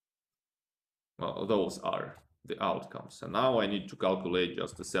zeros. Well, those are the outcomes. And now I need to calculate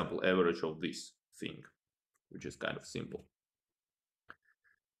just the sample average of this thing, which is kind of simple.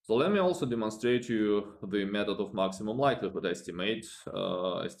 So let me also demonstrate you the method of maximum likelihood estimator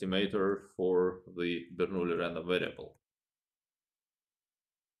for the Bernoulli random variable.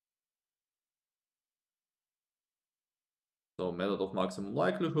 So method of maximum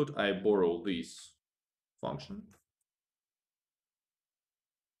likelihood, I borrow this function,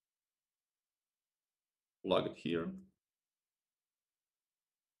 plug it here,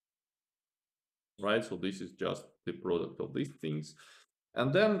 right? So this is just the product of these things.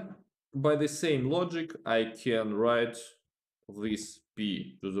 And then by the same logic, I can write this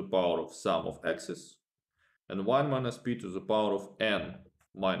p to the power of sum of x's and 1 minus p to the power of n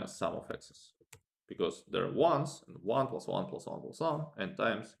minus sum of x's, because they're ones, and 1 plus 1 plus 1 plus 1 n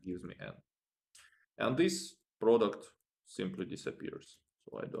times gives me n. And this product simply disappears,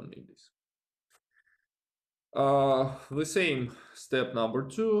 so I don't need this. The same step number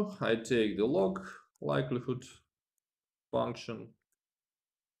 2, I take the log likelihood function,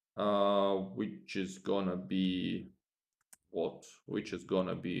 which is gonna be what? Which is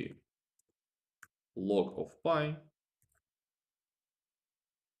gonna be log of pi,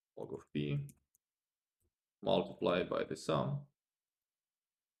 log of p, multiplied by the sum,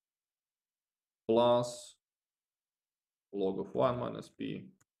 plus log of 1 minus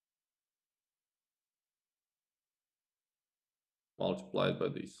p, multiplied by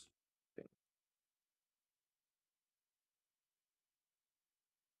this. Okay.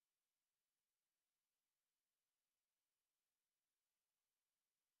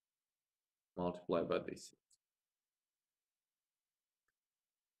 Multiplied by this.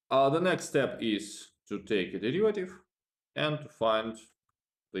 The next step is to take a derivative and to find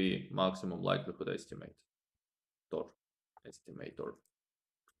the maximum likelihood estimator.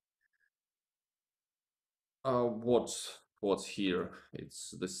 What's here?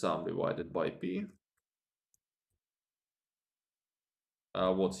 It's the sum divided by p.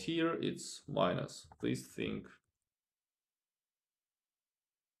 What's here? It's minus this thing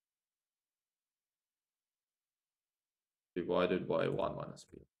divided by 1 minus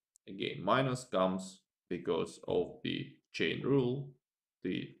p. Again, minus comes because of the chain rule.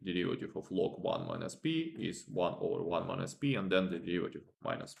 The derivative of log 1 minus p is 1 over 1 minus p, and then the derivative of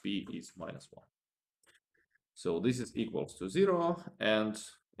minus p is minus 1. So this is equals to 0, and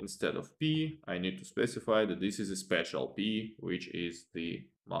instead of p, I need to specify that this is a special p, which is the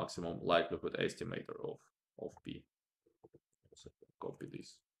maximum likelihood estimator of p. So copy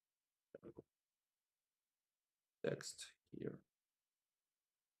this text here.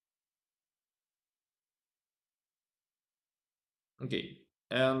 Okay,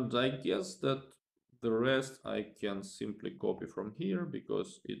 and I guess that the rest I can simply copy from here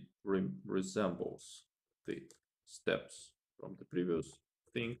because it resembles the steps from the previous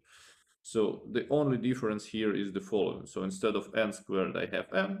thing. So the only difference here is the following. So instead of n squared, I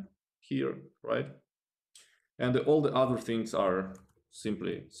have n here, right? And all the other things are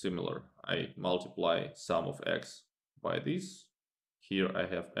simply similar. I multiply sum of x by this. Here I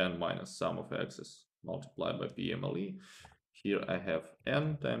have n minus sum of x's multiplied by PMLE. Here I have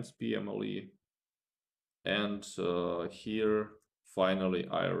n times PMLE. And here, finally,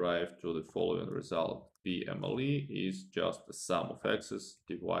 I arrive to the following result. PMLE is just the sum of x's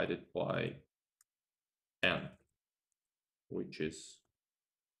divided by n, which is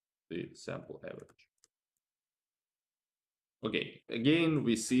the sample average. Okay, again,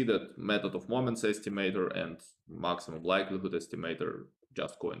 we see that method of moments estimator and maximum likelihood estimator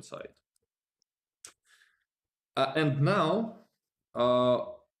just coincide. And now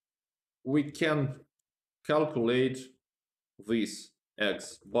we can calculate this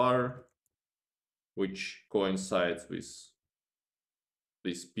x bar, which coincides with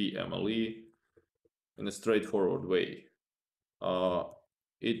this PMLE in a straightforward way.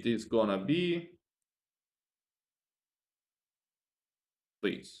 It is gonna be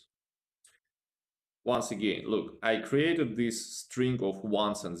this. once again, look, I created this string of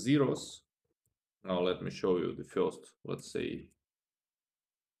ones and zeros. Now let me show you the first, let's say,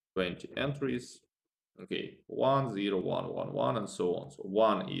 20 entries. Okay, 1, 0, 1, 1, 1, and so on. So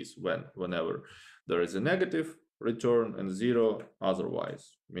 1 is whenever there is a negative return, and 0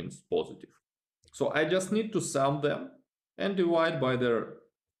 otherwise means positive. So I just need to sum them and divide by the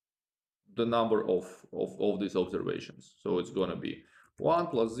number of these observations. So it's going to be 1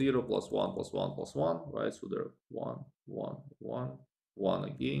 plus 0 plus 1 plus 1 plus 1, right? So there 1, 1, 1, 1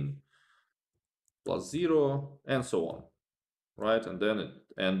 again, plus 0, and so on, right? And then it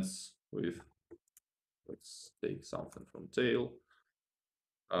ends with, let's take something from tail,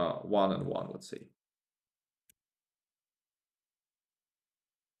 1 and 1, let's say.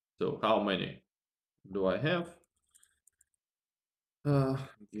 So how many do I have?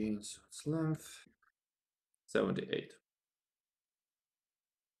 Again, so its length, 78.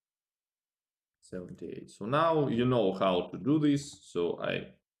 78. So now you know how to do this. So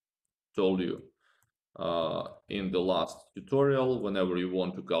I told you in the last tutorial, whenever you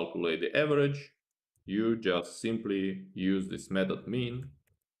want to calculate the average, you just simply use this method mean.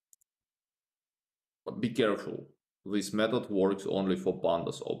 But be careful, this method works only for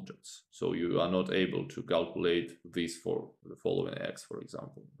pandas objects. So you are not able to calculate this for the following x, for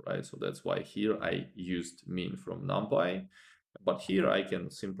example, right? So that's why here I used mean from NumPy, but here I can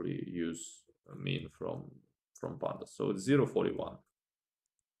simply use a mean from pandas. So it's 0.41.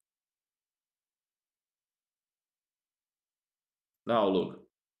 Now look,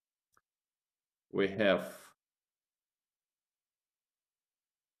 we have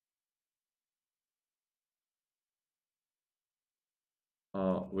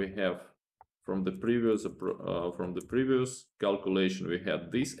from the previous calculation, we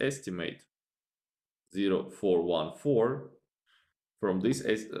had this estimate 0.414. From this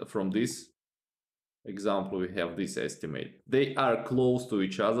example, we have this estimate. They are close to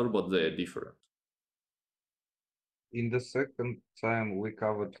each other, but they are different. In the second time, we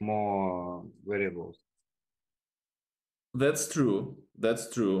covered more variables. That's true. That's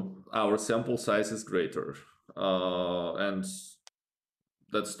true. Our sample size is greater, and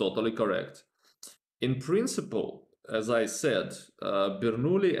that's totally correct. In principle, as I said,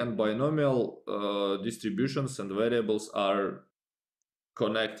 Bernoulli and binomial distributions and variables are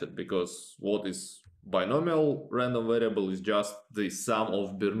connected, because what is binomial random variable is just the sum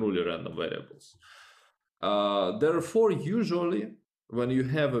of Bernoulli random variables. Therefore, usually when you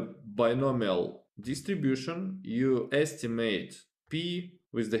have a binomial distribution, you estimate P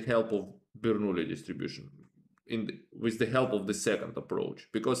with the help of Bernoulli distribution, with the help of the second approach,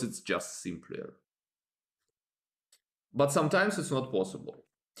 because it's just simpler. But sometimes it's not possible.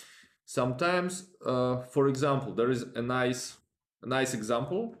 Sometimes, for example, there is a nice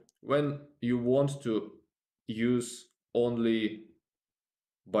example when you want to use only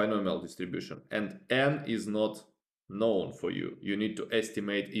binomial distribution and n is not known for you. You need to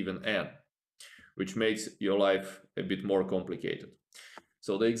estimate even n, which makes your life a bit more complicated.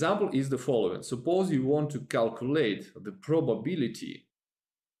 So the example is the following. Suppose you want to calculate the probability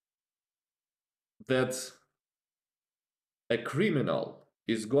that a criminal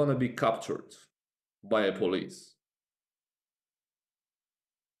is gonna be captured by a police.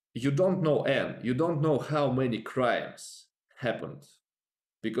 You don't know n, you don't know how many crimes happened,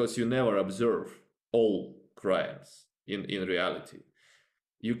 because you never observe all crimes in reality.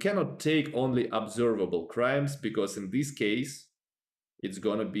 You cannot take only observable crimes, because in this case, it's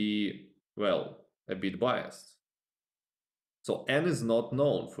gonna be, well, a bit biased. So n is not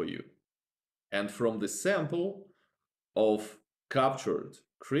known for you. And from the sample of captured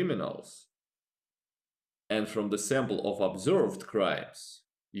criminals and from the sample of observed crimes,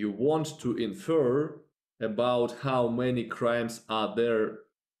 you want to infer about how many crimes are there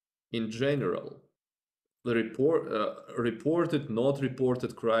in general. The reported, not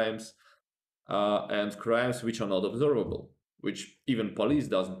reported crimes, and crimes which are not observable, which even police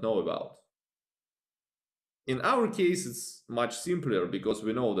doesn't know about. In our case, it's much simpler, because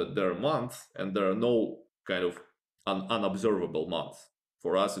we know that there are months and there are no kind of unobservable months.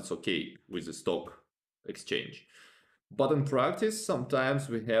 For us, it's okay with the stock exchange. But in practice, sometimes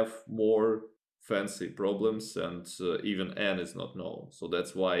we have more fancy problems, and even n is not known. So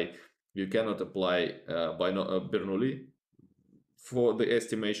that's why you cannot apply Bernoulli for the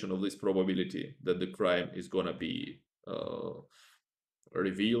estimation of this probability that the crime is going to be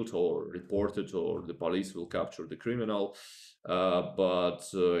revealed or reported, or the police will capture the criminal. But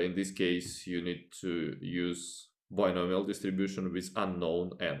in this case, you need to use binomial distribution with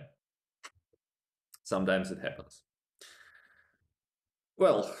unknown n. Sometimes it happens.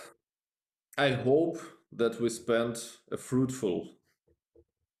 Well, I hope that we spent a fruitful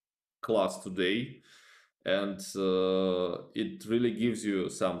class today, and it really gives you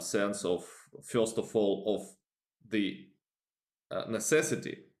some sense of, first of all, of the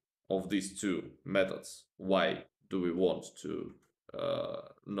necessity of these two methods. Why do we want to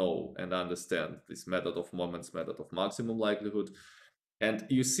know and understand this method of moments, method of maximum likelihood? And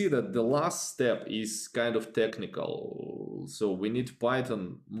you see that the last step is kind of technical. So we need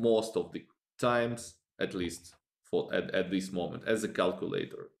Python most of the times, at least at this moment, as a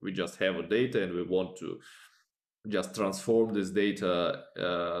calculator. We just have a data and we want to just transform this data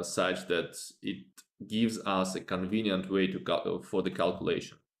such that it gives us a convenient way for the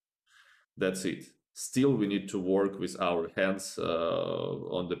calculation. That's it. Still, we need to work with our hands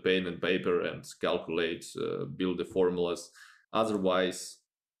on the pen and paper and calculate, build the formulas. Otherwise,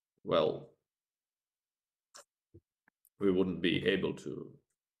 well, we wouldn't be able to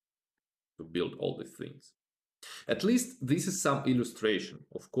build all these things. At least this is some illustration.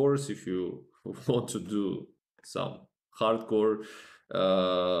 Of course, if you want to do some hardcore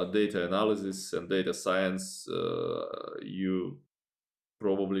data analysis and data science, you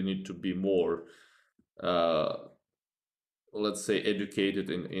probably need to be more, let's say, educated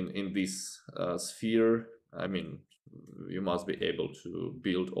in this sphere. I mean, you must be able to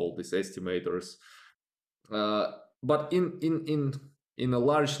build all these estimators. But in a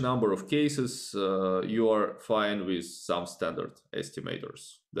large number of cases, you are fine with some standard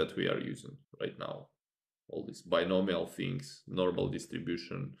estimators that we are using right now. All these binomial things, normal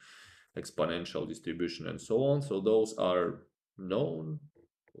distribution, exponential distribution, and so on. So those are known,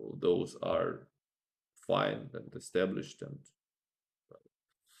 those are fine and established, and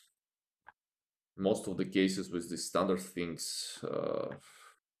most of the cases with these standard things,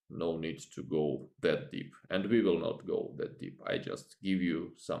 no need to go that deep, and we will not go that deep. I just give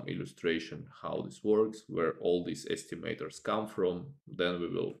you some illustration how this works, where all these estimators come from. Then we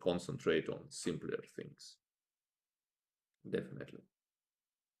will concentrate on simpler things. Definitely.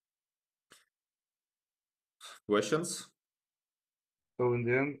 Questions? So in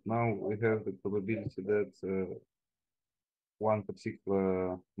the end, now we have the probability that one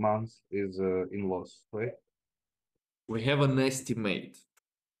particular month is in loss, right? We have an estimate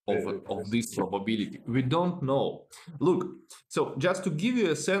of this probability. We don't know. Look, so just to give you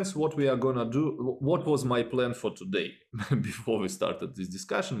a sense what we are gonna do, what was my plan for today? Before we started this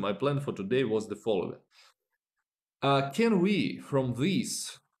discussion, my plan for today was the following. Can we, from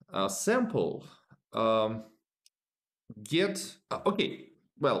this sample, get... okay,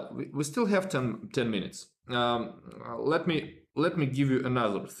 well, we still have 10 minutes. Let me give you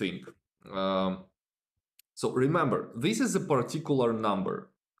another thing. So remember, this is a particular number,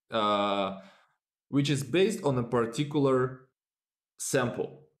 which is based on a particular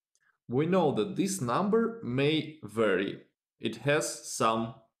sample. We know that this number may vary. It has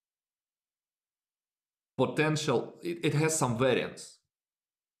some potential, it has some variance.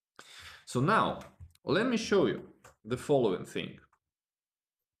 So now, let me show you the following thing,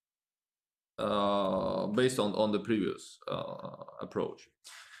 based on the previous approach.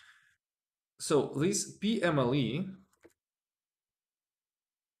 So this PMLE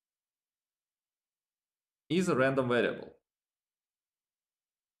is a random variable.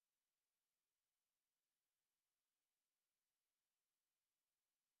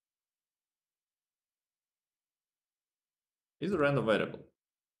 Is a random variable.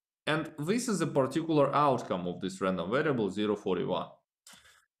 And this is a particular outcome of this random variable 041.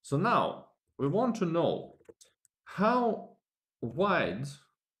 So now we want to know how wide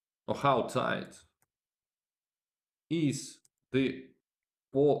or how tight is the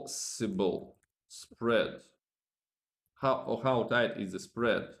possible spread, how tight is the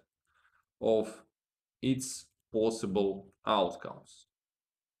spread of its possible outcomes.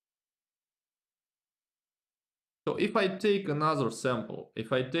 So if I take another sample,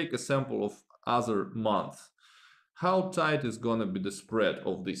 if I take a sample of other month, how tight is gonna be the spread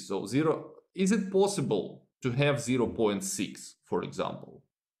of this? So is it possible to have 0.6, for example,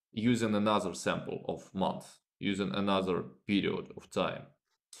 using another sample of month, using another period of time?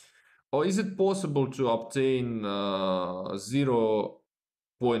 Or is it possible to obtain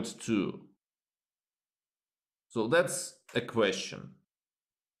 0.2? So that's a question.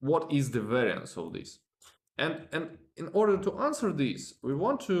 What is the variance of this? And in order to answer this, we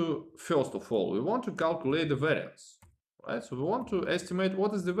want to, first of all, we want to calculate the variance, right? So we want to estimate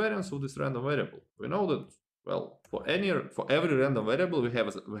what is the variance of this random variable. We know that, well, for every random variable, we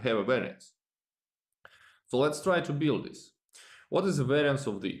have a variance. So let's try to build this. What is the variance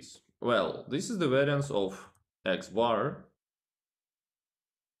of this? Well, this is the variance of x bar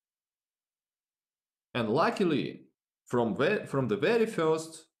And luckily, from the very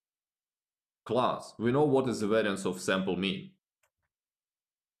first class, we know what is the variance of sample mean.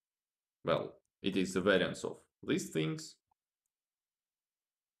 Well, it is the variance of these things.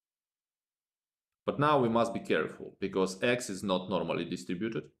 But now we must be careful because X is not normally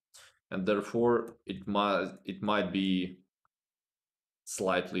distributed, and therefore it might be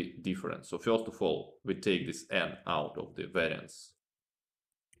slightly different. So first of all, we take this n out of the variance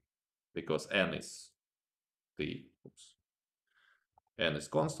because n is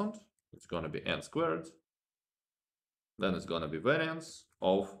constant. It's going to be n squared. Then it's going to be variance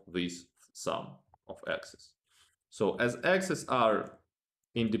of this sum of x's. So as x's are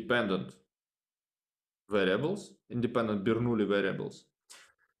independent variables, independent Bernoulli variables,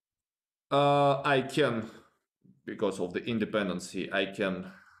 I can, because of the independency, I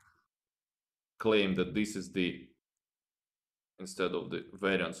can claim that this is the, instead of the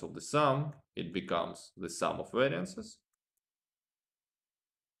variance of the sum, it becomes the sum of variances.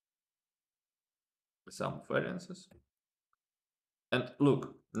 The sum of variances. And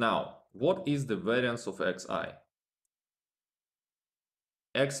look, now, what is the variance of xi?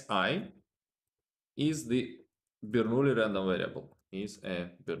 Xi is the Bernoulli random variable, is a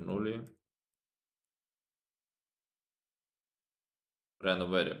Bernoulli random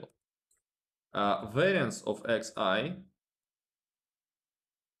variable. Variance of xi,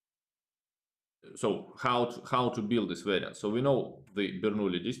 so how to build this variance? So we know the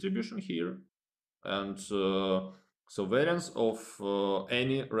Bernoulli distribution here, and so variance of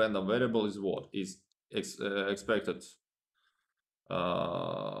any random variable is what? Is expected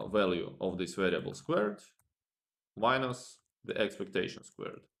value of this variable squared minus the expectation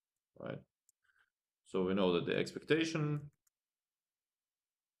squared, right? So we know that the expectation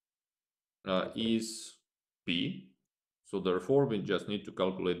is p, so therefore we just need to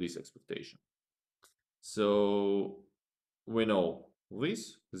calculate this expectation. So we know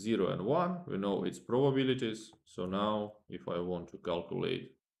this 0 and 1, we know its probabilities. So now if I want to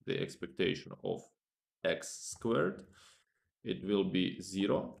calculate the expectation of x squared, it will be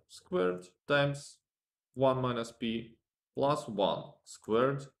 0 squared times 1 minus p plus 1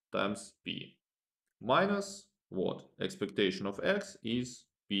 squared times p minus what? Expectation of x is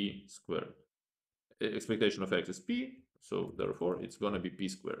p squared. Expectation of x is p, so therefore it's going to be p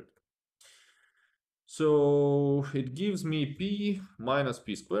squared. So it gives me p minus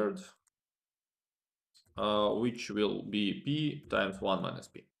p squared, which will be p times 1 minus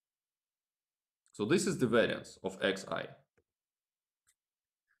p. So this is the variance of xi.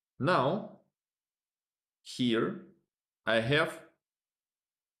 Now, here I have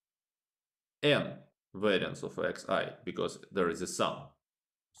n variance of xi because there is a sum.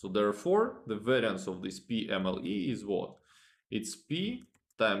 So therefore, the variance of this PMLE is what? It's p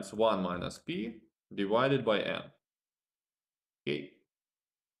times 1 minus p divided by n. Okay,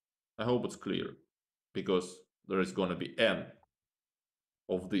 I hope it's clear, because there is going to be n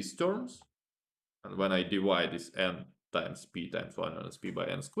of these terms, and when I divide this n times p times 1 minus p by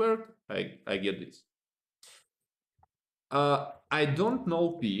n squared, I get this. I don't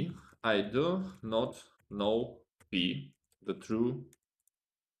know p. I do not know p, the true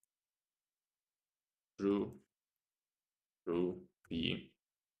p.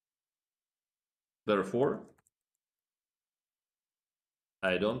 Therefore,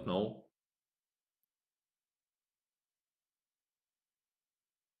 I don't know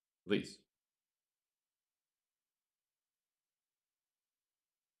this.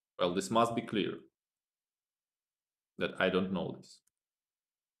 Well, this must be clear that I don't know this.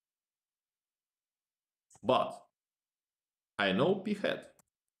 But I know p hat.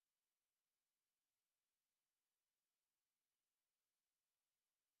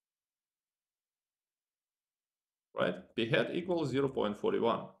 Right? P hat equals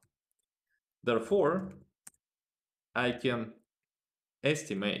 0.41. Therefore, I can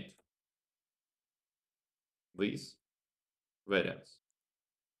estimate this variance.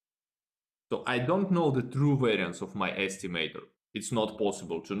 So I don't know the true variance of my estimator. It's not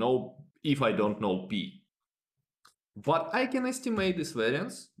possible to know if I don't know p. But I can estimate this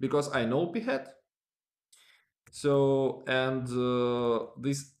variance because I know p hat. So, and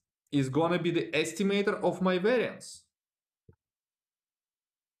this is gonna be the estimator of my variance.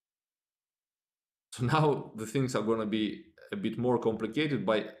 So now the things are gonna be a bit more complicated,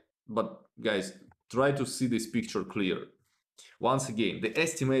 but guys, try to see this picture clear. Once again, the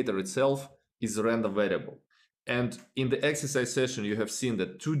estimator itself is a random variable. And in the exercise session, you have seen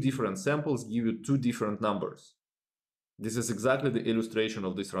that two different samples give you two different numbers. This is exactly the illustration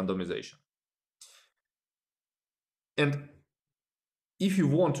of this randomization. And if you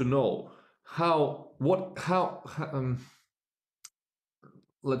want to know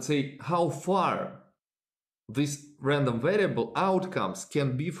let's say how far these random variable outcomes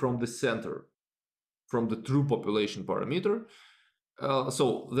can be from the center, from the true population parameter.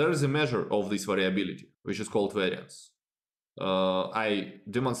 So there is a measure of this variability, which is called variance. I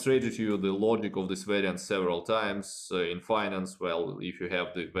demonstrated to you the logic of this variance several times in finance. Well, if you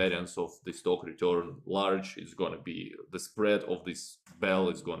have the variance of the stock return large, it's going to be the spread of this bell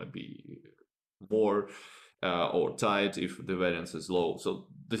is going to be more or tight if the variance is low. So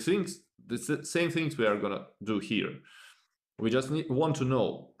the same things we are going to do here. We just want to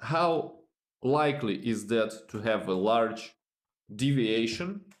know how likely is that to have a large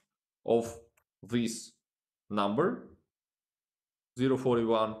deviation of this number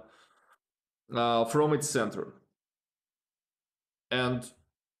 0.41 from its center. And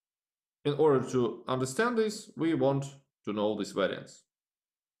in order to understand this, we want to know this variance.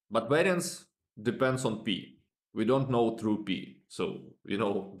 But variance depends on p. We don't know through p. So,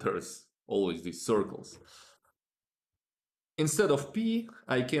 there's always these circles. Instead of p,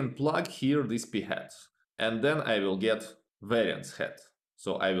 I can plug here this p hat. And then I will get variance hat.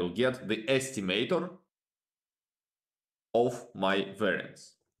 So I will get the estimator of my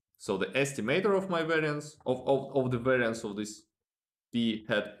variance. So the estimator of my variance, of the variance of this p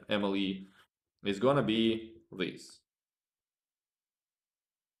hat MLE is gonna be this.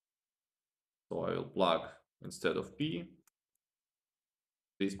 So I will plug instead of p,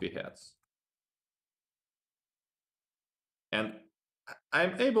 these p hats. And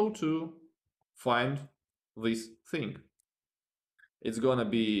I'm able to find this thing. It's gonna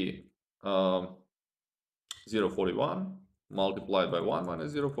be 0.41 multiplied by 1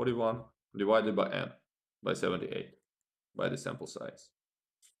 minus 0.41 divided by n, by 78, by the sample size.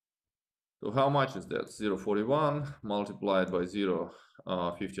 So how much is that? 0.41 multiplied by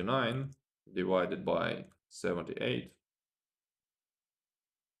 0.59 divided by 78.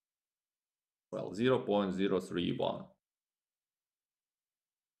 Well, 0.031.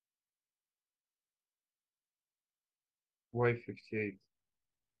 Why 58?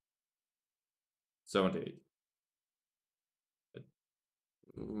 78.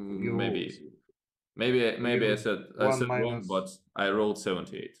 You Maybe I said one wrong, minus. but I wrote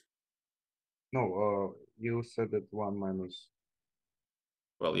 78. No, you said that 1 minus.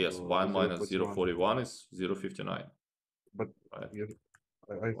 Well, yes, 1 minus 0.41. 0.41 is 0.59. But right?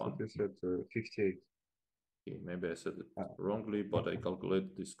 I thought you said 58. Okay, maybe I said it wrongly, but I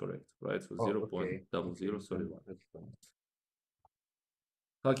calculated this correct, right? So 0.0031. That's fine.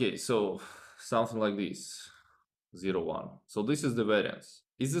 Okay, so something like this, 0.1. So this is the variance.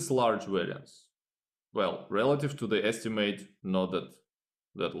 Is this large variance? Well, relative to the estimate, not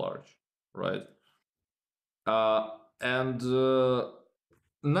that large, right? And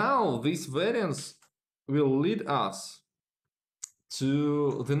now this variance will lead us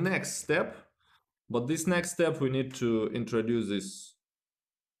to the next step. But this next step, we need to introduce this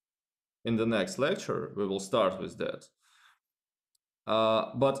in the next lecture. We will start with that.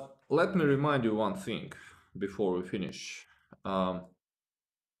 But let me remind you one thing before we finish.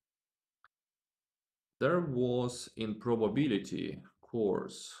 There was in probability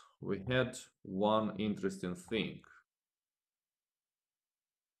course, we had one interesting thing.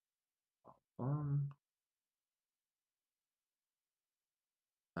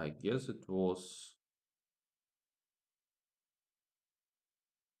 I guess it was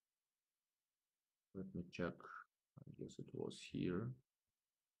let me check. I guess it was here.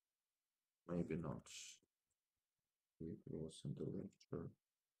 Maybe not. It was in the lecture.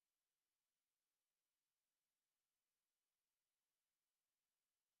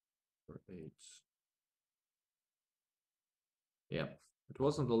 Number 8. Yeah, it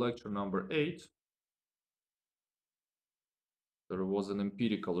wasn't the lecture number 8. There was an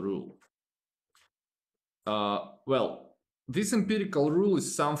empirical rule. Well, this empirical rule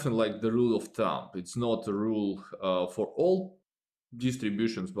is something like the rule of thumb. It's not a rule for all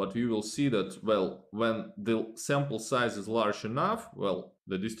distributions, but you will see that, well, when the sample size is large enough, well,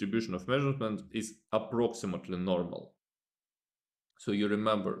 the distribution of measurement is approximately normal. So you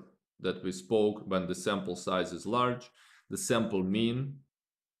remember that we spoke when the sample size is large, the sample mean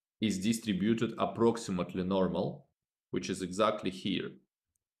is distributed approximately normal, which is exactly here.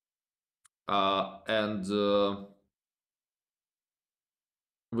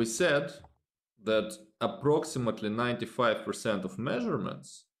 We said that approximately 95% of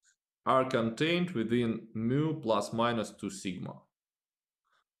measurements are contained within mu plus minus 2 sigma.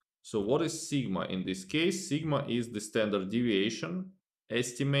 So what is sigma in this case? Sigma is the standard deviation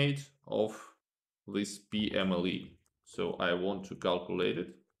estimate of this PMLE. So I want to calculate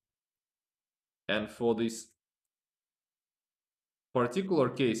it. And for this particular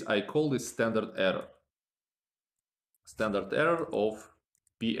case, I call this standard error. Standard error of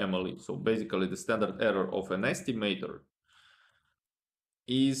PMLE. So basically the standard error of an estimator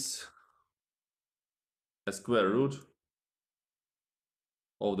is a square root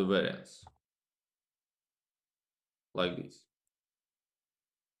of the variance, like this.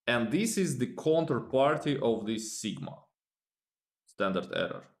 And this is the counterparty of this sigma, standard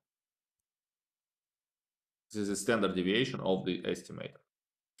error. This is a standard deviation of the estimator.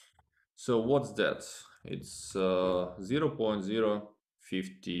 So what's that? It's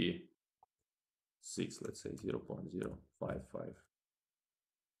 0.056, let's say 0.0557.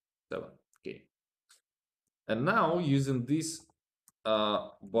 Okay. And now using this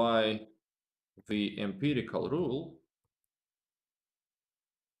by the empirical rule,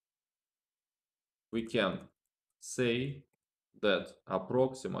 we can say that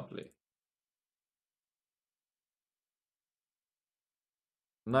approximately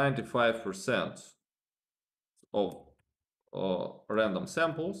 95% of random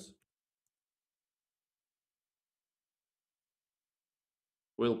samples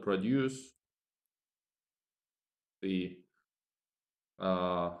will produce the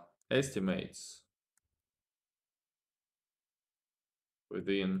estimates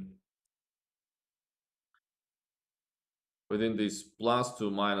within this plus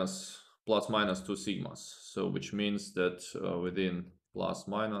minus 2 sigmas. So which means that within plus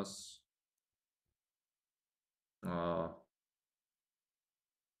minus 0.11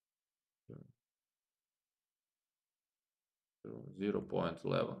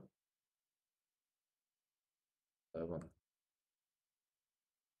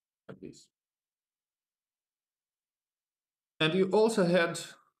 like this. And you also had,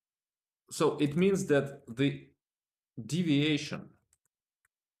 so it means that the deviation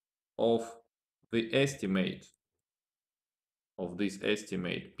of the estimate of this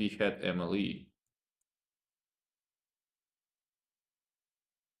estimate p hat MLE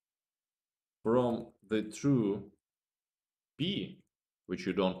from the true p, which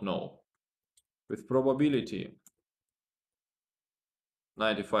you don't know, with probability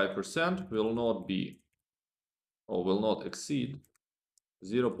 95% will not be or will not exceed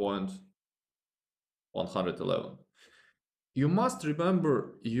 0.111. You must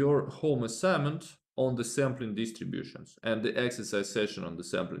remember your home assignment on the sampling distributions and the exercise session on the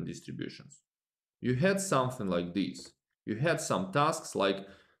sampling distributions. You had something like this. You had some tasks like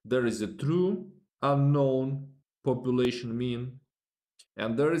there is a true unknown population mean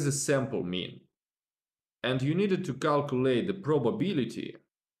and there is a sample mean. And you needed to calculate the probability,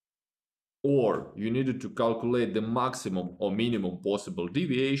 or you needed to calculate the maximum or minimum possible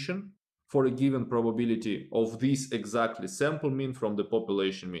deviation for a given probability of this exactly sample mean from the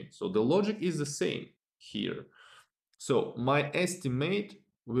population mean. So the logic is the same here. So my estimate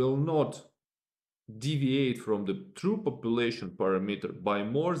will not deviate from the true population parameter by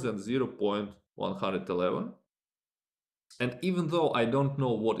more than 0.111. And even though I don't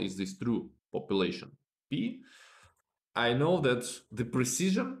know what is this true population P, I know that the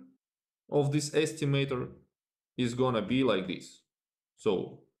precision of this estimator is gonna be like this.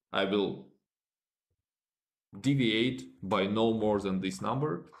 So I will deviate by no more than this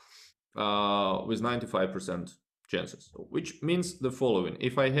number with 95% chances, which means the following.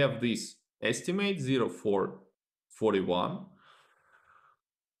 If I have this estimate 0.441,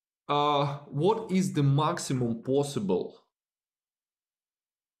 what is the maximum possible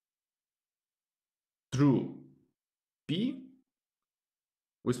true P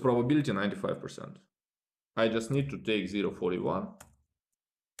with probability 95%? I just need to take 0.41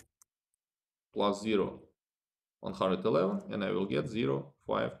 plus 0.111 and I will get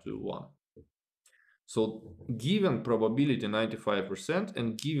 0.521. So given probability 95%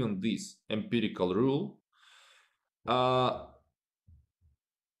 and given this empirical rule,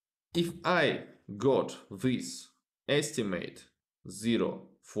 if I got this estimate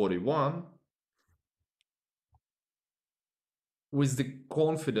 0.41 with the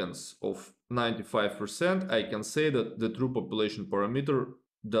confidence of 95%, I can say that the true population parameter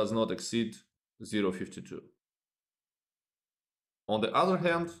does not exceed 0.52. On the other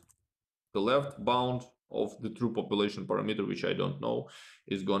hand, the left bound of the true population parameter, which I don't know,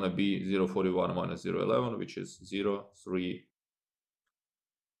 is gonna be 0.41 minus 0.11, which is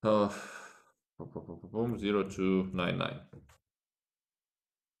 0.0299.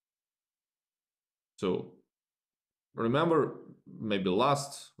 So remember, maybe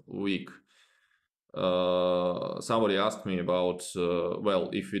last week, somebody asked me about, well,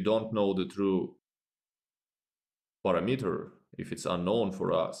 if you don't know the true parameter, if it's unknown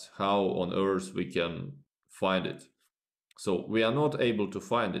for us, how on earth we can find it? So we are not able to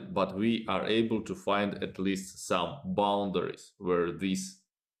find it, but we are able to find at least some boundaries where this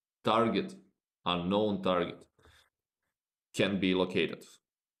target, unknown target, can be located.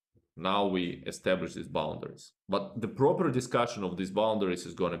 Now we establish these boundaries. But the proper discussion of these boundaries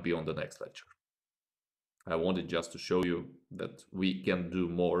is going to be on the next lecture. I wanted just to show you that we can do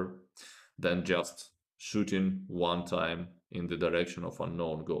more than just shooting one time in the direction of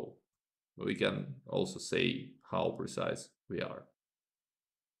unknown goal. We can also say how precise we are.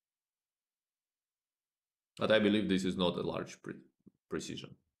 But I believe this is not a large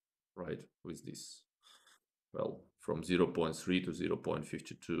precision, right? With this, well, from 0.3 to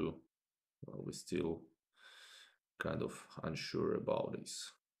 0.52, well, we're still kind of unsure about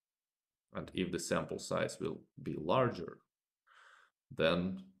this. And if the sample size will be larger,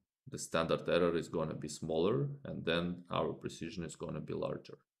 then the standard error is going to be smaller, and then our precision is going to be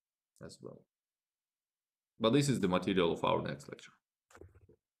larger as well. But this is the material of our next lecture.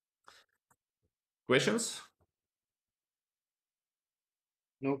 Questions?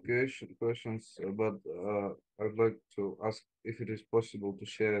 No questions, but I'd like to ask if it is possible to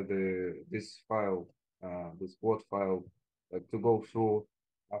share this file, this Word file, to go through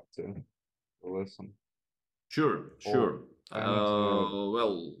after the lesson. Sure.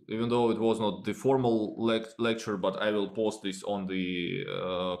 Well, even though it was not the formal lecture, but I will post this on the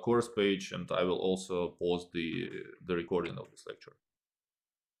course page, and I will also post the recording of this lecture.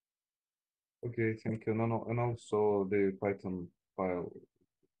 Okay, thank you. No, and also the Python file.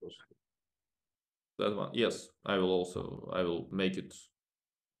 That one, yes, I will make it,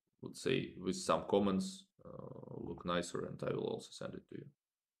 let's say, with some comments, look nicer, and I will also send it to you.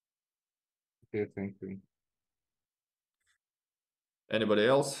 Okay, thank you. Anybody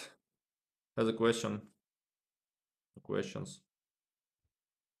else has a question? Questions?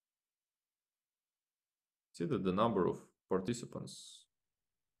 See that the number of participants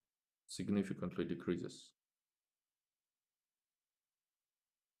significantly decreases.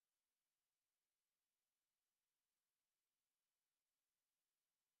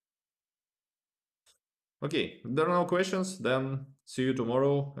 Okay, if there are no questions, then see you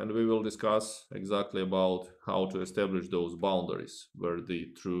tomorrow, and we will discuss exactly about how to establish those boundaries where the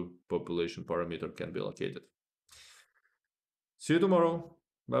true population parameter can be located. See you tomorrow.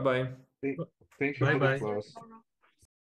 Bye-bye. Thank you for the class.